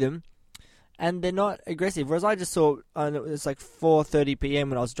rarely see them. And they're not aggressive. Whereas I just saw, it was like 4:30 p.m.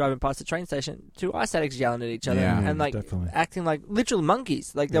 when I was driving past the train station, 2 ice addicts yelling at each other and like acting like literal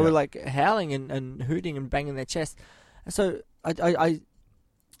monkeys. Like they were like howling and hooting and banging their chest. So I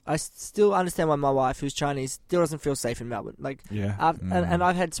still understand why my wife, who's Chinese, still doesn't feel safe in Melbourne. Like, and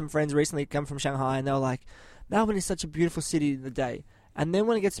I've had some friends recently come from Shanghai, and they were like, Melbourne is such a beautiful city in the day. And then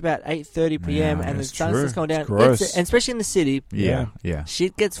when it gets about 8:30 p.m. and the sun starts going down, and especially in the city,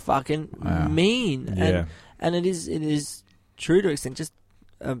 shit gets fucking mean. And it is true to an extent. Just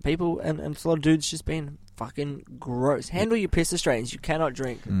people and a lot of dudes just being fucking gross. Handle your piss, Australians. You cannot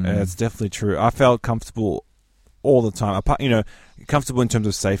drink. Yeah, it's definitely true. I felt comfortable all the time. Comfortable in terms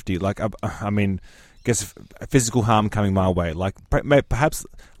of safety. Like, I mean, guess physical harm coming my way. Like, perhaps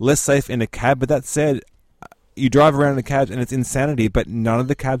less safe in a cab. But that said, you drive around in a cab and it's insanity, but none of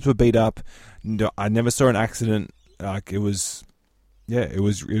the cabs were beat up. No, I never saw an accident. Like, it was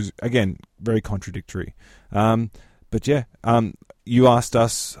again very contradictory. But you asked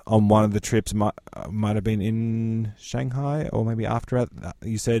us on one of the trips, might have been in Shanghai or maybe after it.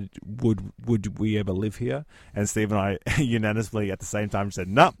 You said, would we ever live here? And Steve and I unanimously at the same time said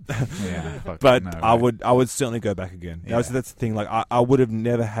no. But no, I would certainly go back again. That's the thing. Like, I would have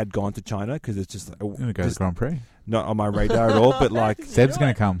never had gone to China because it's just go to Grand Prix. Not on my radar at all. But like, Seb's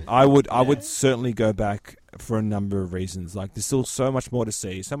going to come. I would certainly go back for a number of reasons. Like, there's still so much more to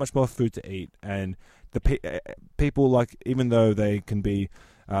see, so much more food to eat, and the people, like, even though they can be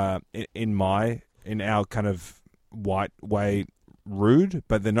in our kind of white way rude,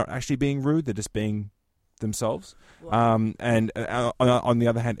 but they're not actually being rude, they're just being themselves. And on the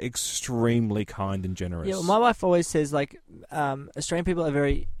other hand, extremely kind and generous. Yeah, well, my wife always says, like, Australian people are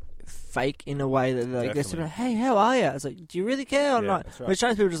very fake in a way that they're sort of, hey, how are you? I was like, do you really care or not? Right. Whereas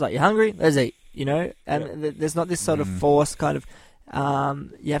Chinese people are just like, you're hungry? Let's eat, and there's not this sort of forced kind of,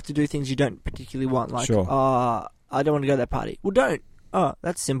 you have to do things you don't particularly want, like, I don't want to go to that party. Well, don't. oh,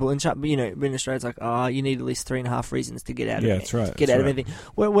 that's simple. In Australia, it's like, oh, you need at least 3.5 reasons to get out of Yeah, it. that's right. Get out of anything.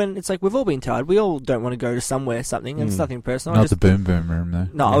 When it's like, we've all been tired. We all don't want to go to something, and it's nothing personal. Not the Boom Boom Room, though.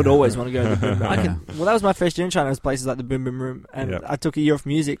 No, I would always want to go to the Boom Boom. Well, that was my first year in China. It was places like the Boom Boom Room, and I took a year off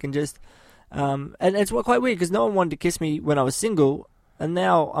music and just, and it's quite weird because no one wanted to kiss me when I was single, and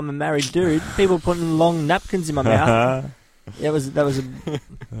now I'm a married dude. People putting long napkins in my mouth. That was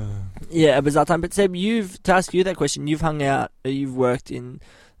a bizarre time. But Seb, to ask you that question, you've hung out, you've worked in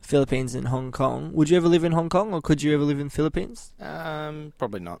Philippines and Hong Kong. Would you ever live in Hong Kong, or could you ever live in Philippines?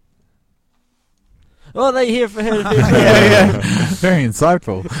 Probably not. Oh, they here for her. Very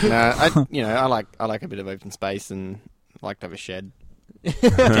insightful. No, I like a bit of open space and like to have a shed.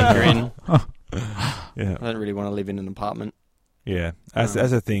 Tinker in. Yeah. I don't really want to live in an apartment. Yeah, as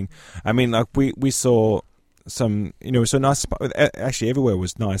a thing. I mean, like we saw some, so nice. Actually, everywhere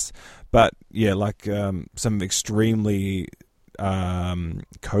was nice, but yeah, like some extremely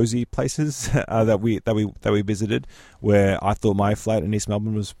cozy places that we visited, where I thought my flat in East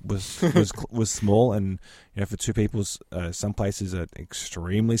Melbourne was small, and for two people, some places are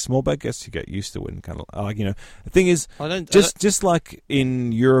extremely small. But I guess you get used to it, and kind of the thing is, just like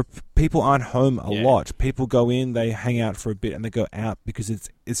in Europe, people aren't home a lot. People go in, they hang out for a bit, and they go out because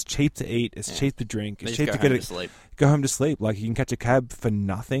it's cheap to eat, it's cheap to drink, it's cheap to go home to sleep. Like, you can catch a cab for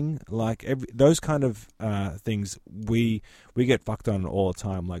nothing. Like those kind of things, we get fucked on all the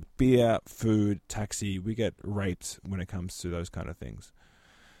time. Like beer, food, taxi, we get raped when it comes to those kind of things.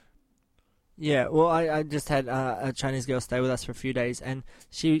 Yeah, well, I just had a Chinese girl stay with us for a few days, and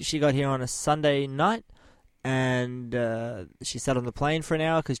she got here on a Sunday night, and she sat on the plane for an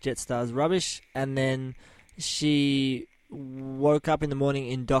hour because Jetstar's rubbish, and then she woke up in the morning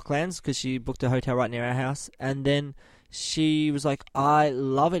in Docklands because she booked a hotel right near our house, and then she was like, I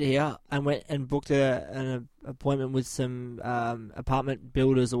love it here, and went and booked an appointment with some apartment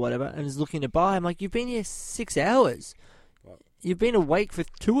builders or whatever, and is looking to buy. I'm like, you've been here 6 hours. You've been awake for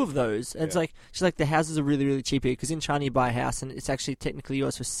 2 of those. And it's like, she's like, the houses are really, really cheap here, because in China you buy a house and it's actually technically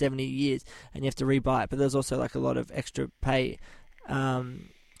yours for 70 years and you have to rebuy it. But there's also like a lot of extra payment,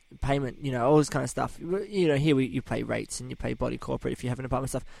 all this kind of stuff. Here you pay rates and you pay body corporate if you have an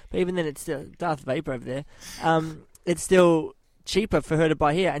apartment stuff. But even then, it's still Darth Vader over there. It's still cheaper for her to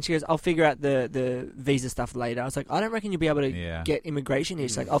buy here. And she goes, I'll figure out the visa stuff later. I was like, I don't reckon you'll be able to get immigration here.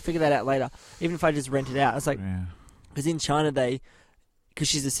 She's like, I'll figure that out later, even if I just rent it out. I was like... Yeah. Because in China, because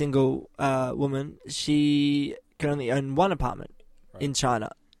she's a single woman, she can only own one apartment in China,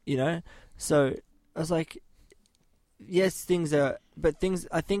 So I was like, yes,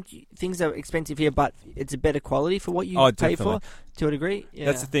 I think things are expensive here, but it's a better quality for what you pay for, to a degree. Yeah.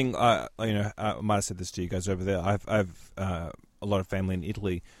 That's the thing. I might have said this to you guys over there. I've a lot of family in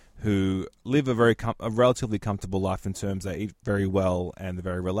Italy who live a relatively comfortable life in terms they eat very well and they're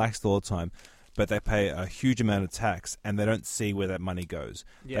very relaxed all the time. But they pay a huge amount of tax, and they don't see where that money goes.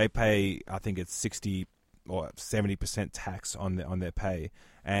 Yeah. They pay, I think it's 60 or 70% tax on their pay.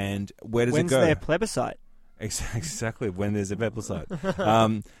 And where does it go? When's their plebiscite? Exactly, when there's a plebiscite.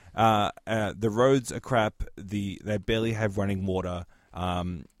 The roads are crap. They barely have running water.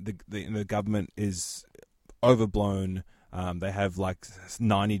 The government is overblown. They have like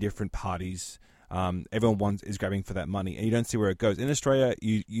 90 different parties. Everyone is grabbing for that money, and you don't see where it goes. In Australia,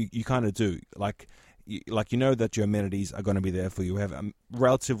 you kind of do. Like that your amenities are going to be there for you. We have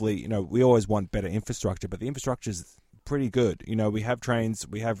relatively, we always want better infrastructure, but the infrastructure is pretty good. We have trains,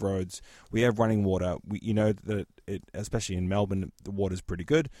 we have roads, we have running water. That especially in Melbourne, the water's pretty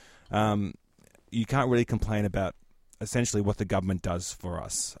good. You can't really complain about essentially what the government does for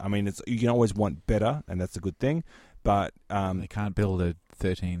us. I mean, you can always want better, and that's a good thing. But they can't build a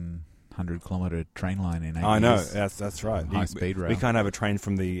 1,300-kilometre train line in 8 years. I know, that's right. High-speed rail. We can't have a train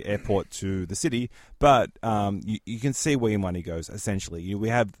from the airport to the city, but you can see where your money goes, essentially. We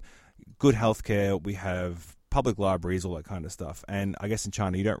have good healthcare, we have public libraries, all that kind of stuff. And I guess in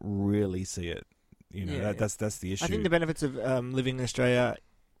China, you don't really see it. That's the issue. I think the benefits of living in Australia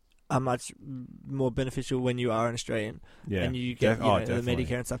are much more beneficial when you are an Australian. Yeah. And you get the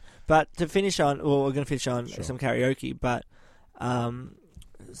Medicare and stuff. But to finish on, we're going to finish on some karaoke, but...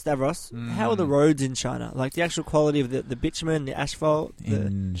 Stavros, how are the roads in China? Like the actual quality of the bitumen, the asphalt?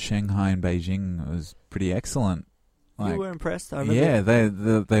 In Shanghai and Beijing, it was pretty excellent. You were impressed, I remember. Yeah,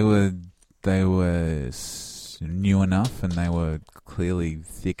 they were new enough, and they were clearly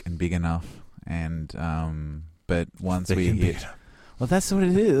thick and big enough. And but once we hit, well, that's what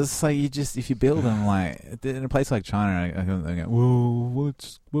it is. It's like if you build them like in a place like China, I go, well,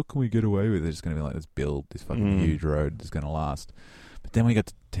 what can we get away with? It's just going to be like, let's build this fucking huge road that's going to last. But then we got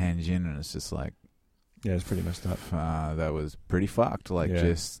to Tianjin, and it's just like, Yeah, it's pretty messed up. That was pretty fucked. Like, Yeah.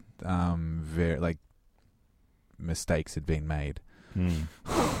 just very like mistakes had been made,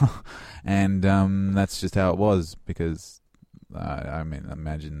 and that's just how it was. Because I mean,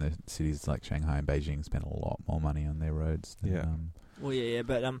 imagine the cities like Shanghai and Beijing spent a lot more money on their roads. Than, Yeah. Well, yeah,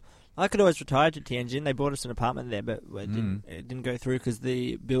 but I could always retire to Tianjin. They bought us an apartment there, but it didn't go through because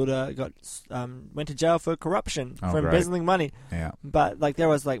the builder went to jail for corruption, for great. embezzling money. Yeah. But like there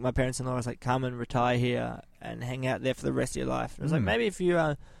was like my parents-in-law was like, come and retire here and hang out there for the rest of your life. It was like maybe if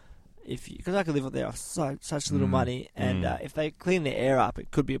you because I could live up there off such little money, and if they clean the air up,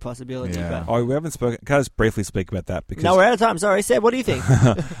 it could be a possibility. Yeah. But Oh, we haven't spoken. Can I just briefly speak about that? Because no, we're out of time. Sorry, Seb. What do you think?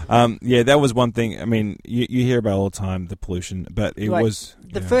 yeah, that was one thing. I mean, you hear about it all the time, the pollution, but it Like, was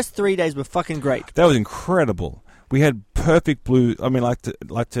The first 3 days were fucking great. that was incredible. We had perfect blue. I mean,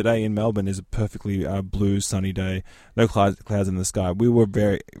 like today in Melbourne is a perfectly blue, sunny day. No clouds in the sky. We were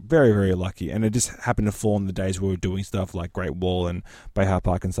very, very, very lucky, and it just happened to fall on the days we were doing stuff like Great Wall and Beihai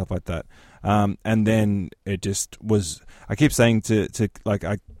Park and stuff like that. And then it just was. I keep saying to like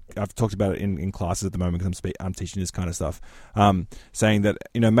I've talked about it in classes at the moment because I'm teaching this kind of stuff. Saying that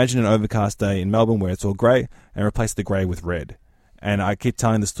imagine an overcast day in Melbourne where it's all grey and replace the grey with red. And I keep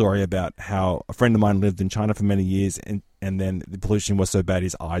telling the story about how a friend of mine lived in China for many years, and then the pollution was so bad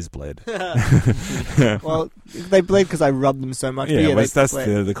his eyes bled. Well, they bled because I rubbed them so much. Yeah, but well, that's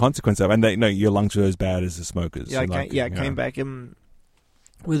bled. the consequence of it. And your lungs were as bad as the smokers. Yeah, And I came back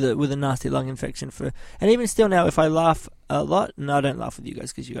with a nasty lung infection and even still now, if I laugh a lot, and I don't laugh with you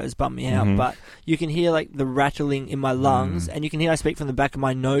guys because you guys bum me out, but you can hear like the rattling in my lungs, and you can hear I speak from the back of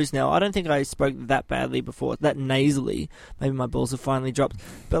my nose now. I don't think I spoke that badly before, that nasally. Maybe my balls have finally dropped,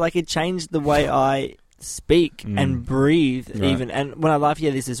 but like it changed the way I speak and breathe even. And when I laugh,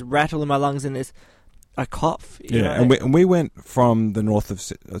 there's this rattle in my lungs and there's a cough. You know? And we went from the north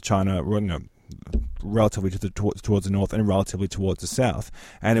of China, relatively towards the north and relatively towards the south,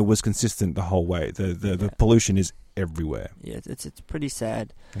 and it was consistent the whole way. The pollution is everywhere. Yeah, it's pretty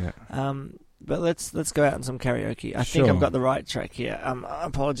sad. Yeah. But let's go out on some karaoke. I think I've got the right track here.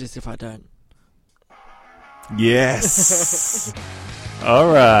 Apologies if I don't. Yes.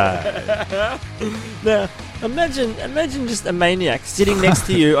 All right. Now, imagine just a maniac sitting next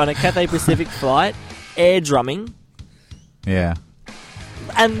to you on a Cathay Pacific flight, air drumming. Yeah.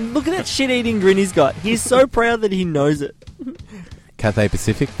 And look at that shit-eating grin he's got. He's so proud that he knows it. Cathay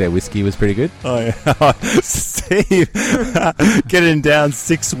Pacific, their whiskey was pretty good. Oh, yeah. Steve, getting down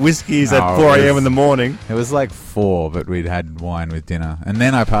 6 whiskeys at 4 a.m. in the morning. It was like 4, but we'd had wine with dinner. And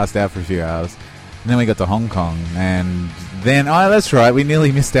then I passed out for a few hours. And then we got to Hong Kong. And then, that's right, we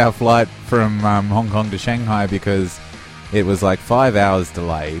nearly missed our flight from Hong Kong to Shanghai because it was like 5 hours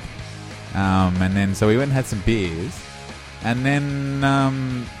delayed. And then, so we went and had some beers. And then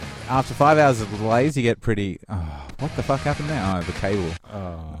after 5 hours of delays, you get pretty... what the fuck happened there? Oh, the cable.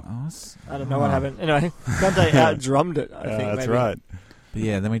 I don't know what happened. Anyway, Dante out-drummed it, I think. That's maybe. right. But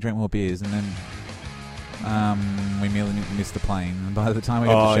yeah, then we drank more beers, and then we nearly missed the plane. And by the time we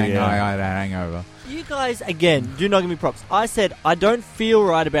got to Shanghai, I had a hangover. You guys, again, do not give me props. I said, I don't feel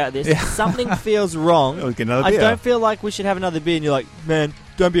right about this. Something feels wrong. We'll get another I beer. don't feel like we should have another beer. And you're like, man,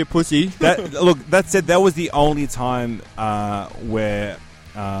 don't be a pussy. That said, that was the only time where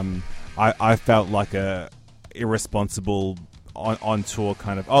I felt like a irresponsible on tour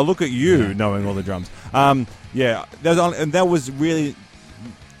kind of. Oh, look at you knowing all the drums. That was really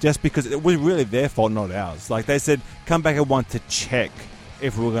just because it was really their fault, not ours. Like they said, come back at 1 to check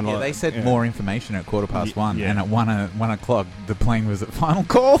if we were going to. Yeah, they said more information at 1:15, Yeah. and at 1 o'clock the plane was at final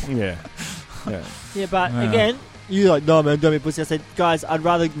call. Yeah. Yeah, but again, you're like, no, man, don't be a pussy. I said, guys, I'd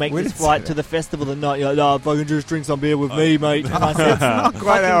rather make We this didn't say flight that. to the festival than not. You're like, no, fucking just drink some beer with me, mate. And I said, Not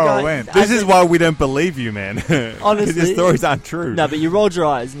quite fucking how guy- it went. This is why we don't believe you, man. Honestly. Your stories aren't true. No, but you rolled your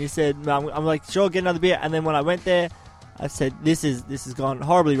eyes and you said, no, I'm like, sure, get another beer. And then when I went there, I said, this has gone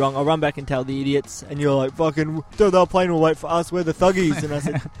horribly wrong. I'll run back and tell the idiots. And you're like, fucking, the plane will wait for us. We're the thuggies. And I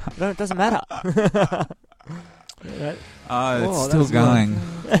said, no, it doesn't matter. It's Oh, still that's going.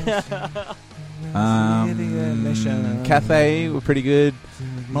 Cathay were pretty good.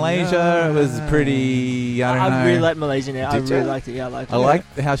 Malaysia was pretty. I don't know. really liked Malaysia now. Did I really you? liked it. Yeah, I liked it. I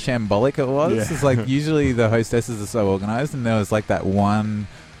liked how shambolic it was. Yeah. It's like usually the hostesses are so organised, and there was like that one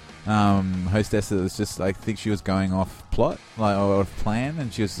hostess that was just, I think she was going off plot, like or off plan,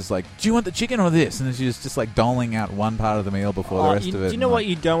 and she was just like, "Do you want the chicken or this?" And then she was just like doling out one part of the meal before the rest of it. Do you know what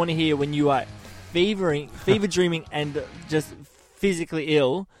you don't want to hear when you are fever dreaming and just physically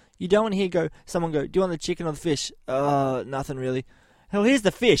ill? You don't want to hear someone go, "Do you want the chicken or the fish?" Nothing really. Hell, here's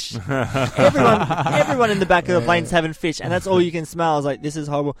the fish. Everyone in the back of the plane's having fish, and that's all you can smell. I was like, this is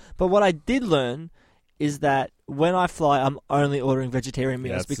horrible. But what I did learn is that when I fly, I'm only ordering vegetarian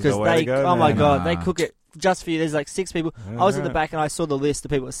meals That's because the way to they, go, oh my man. God, they Nah. cook it just for you. There's like 6 people. I was at the Alright. back and I saw the list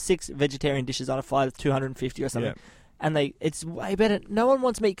of people, 6 vegetarian dishes on a flight of 250 or something. Yeah. And it's way better. No one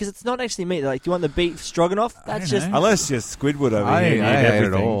wants meat because it's not actually meat. They're like, do you want the beef stroganoff? That's don't just. know. Unless you're Squidward over I- here, you I eat ate it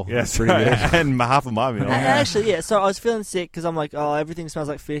everything. all. Yes, Pretty right. good. And half of my meal. And actually, yeah. So I was feeling sick because I'm like, oh, everything smells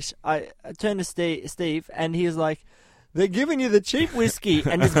like fish. I turned to Steve, and he was like, they're giving you the cheap whiskey,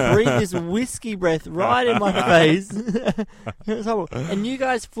 and just breathed this whiskey breath right in my face. It was horrible. And you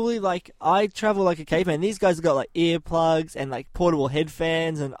guys fully I travel like a caveman. These guys have got like earplugs and like portable head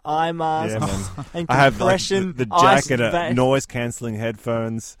fans and eye masks Yeah, man. and I have like, compression. the ice jacket, vest. noise cancelling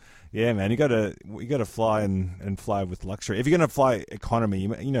headphones. Yeah, man, you gotta fly and fly with luxury. If you're gonna fly economy,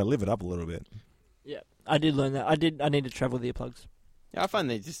 you live it up a little bit. Yeah, I did learn that. I need to travel with earplugs. Yeah, I find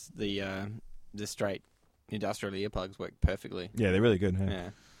they just the straight industrial earplugs work perfectly. Yeah, they're really good. Yeah. Yeah.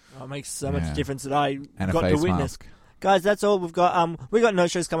 Oh, it makes so much Yeah. difference that I And a got to face witness. mask. Guys, that's all we've got. We got no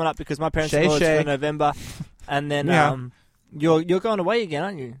shows coming up because my parents Shay are Shay. for November, and then Yeah. you're going away again,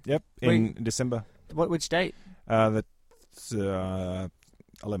 aren't you? Yep, in December. Which date? That's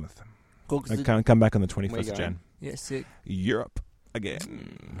 11th. Cool, 'cause I come back on the Where 21st you of going? Jan. yeah, sick. Europe again.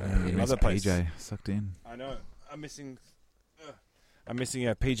 Another PJ sucked in. I know. I'm missing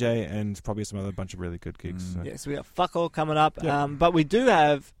PJ and probably some other bunch of really good gigs. So. Yeah, so we got fuck all coming up. Yeah. But we're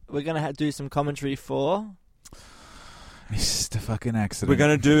gonna do some commentary for. Missed a fucking accident. We're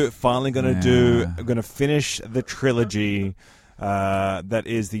gonna Yeah. we're gonna finish the trilogy that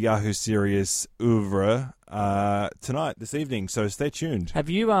is the Yahoo Serious oeuvre tonight, this evening. So stay tuned. Have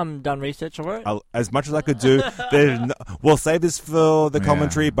you done research for it? As much as I could do, we'll save this for the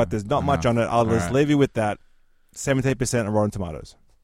commentary, Yeah. but there's not much on it. I'll just Alright. leave you with that. 78% on Rotten Tomatoes.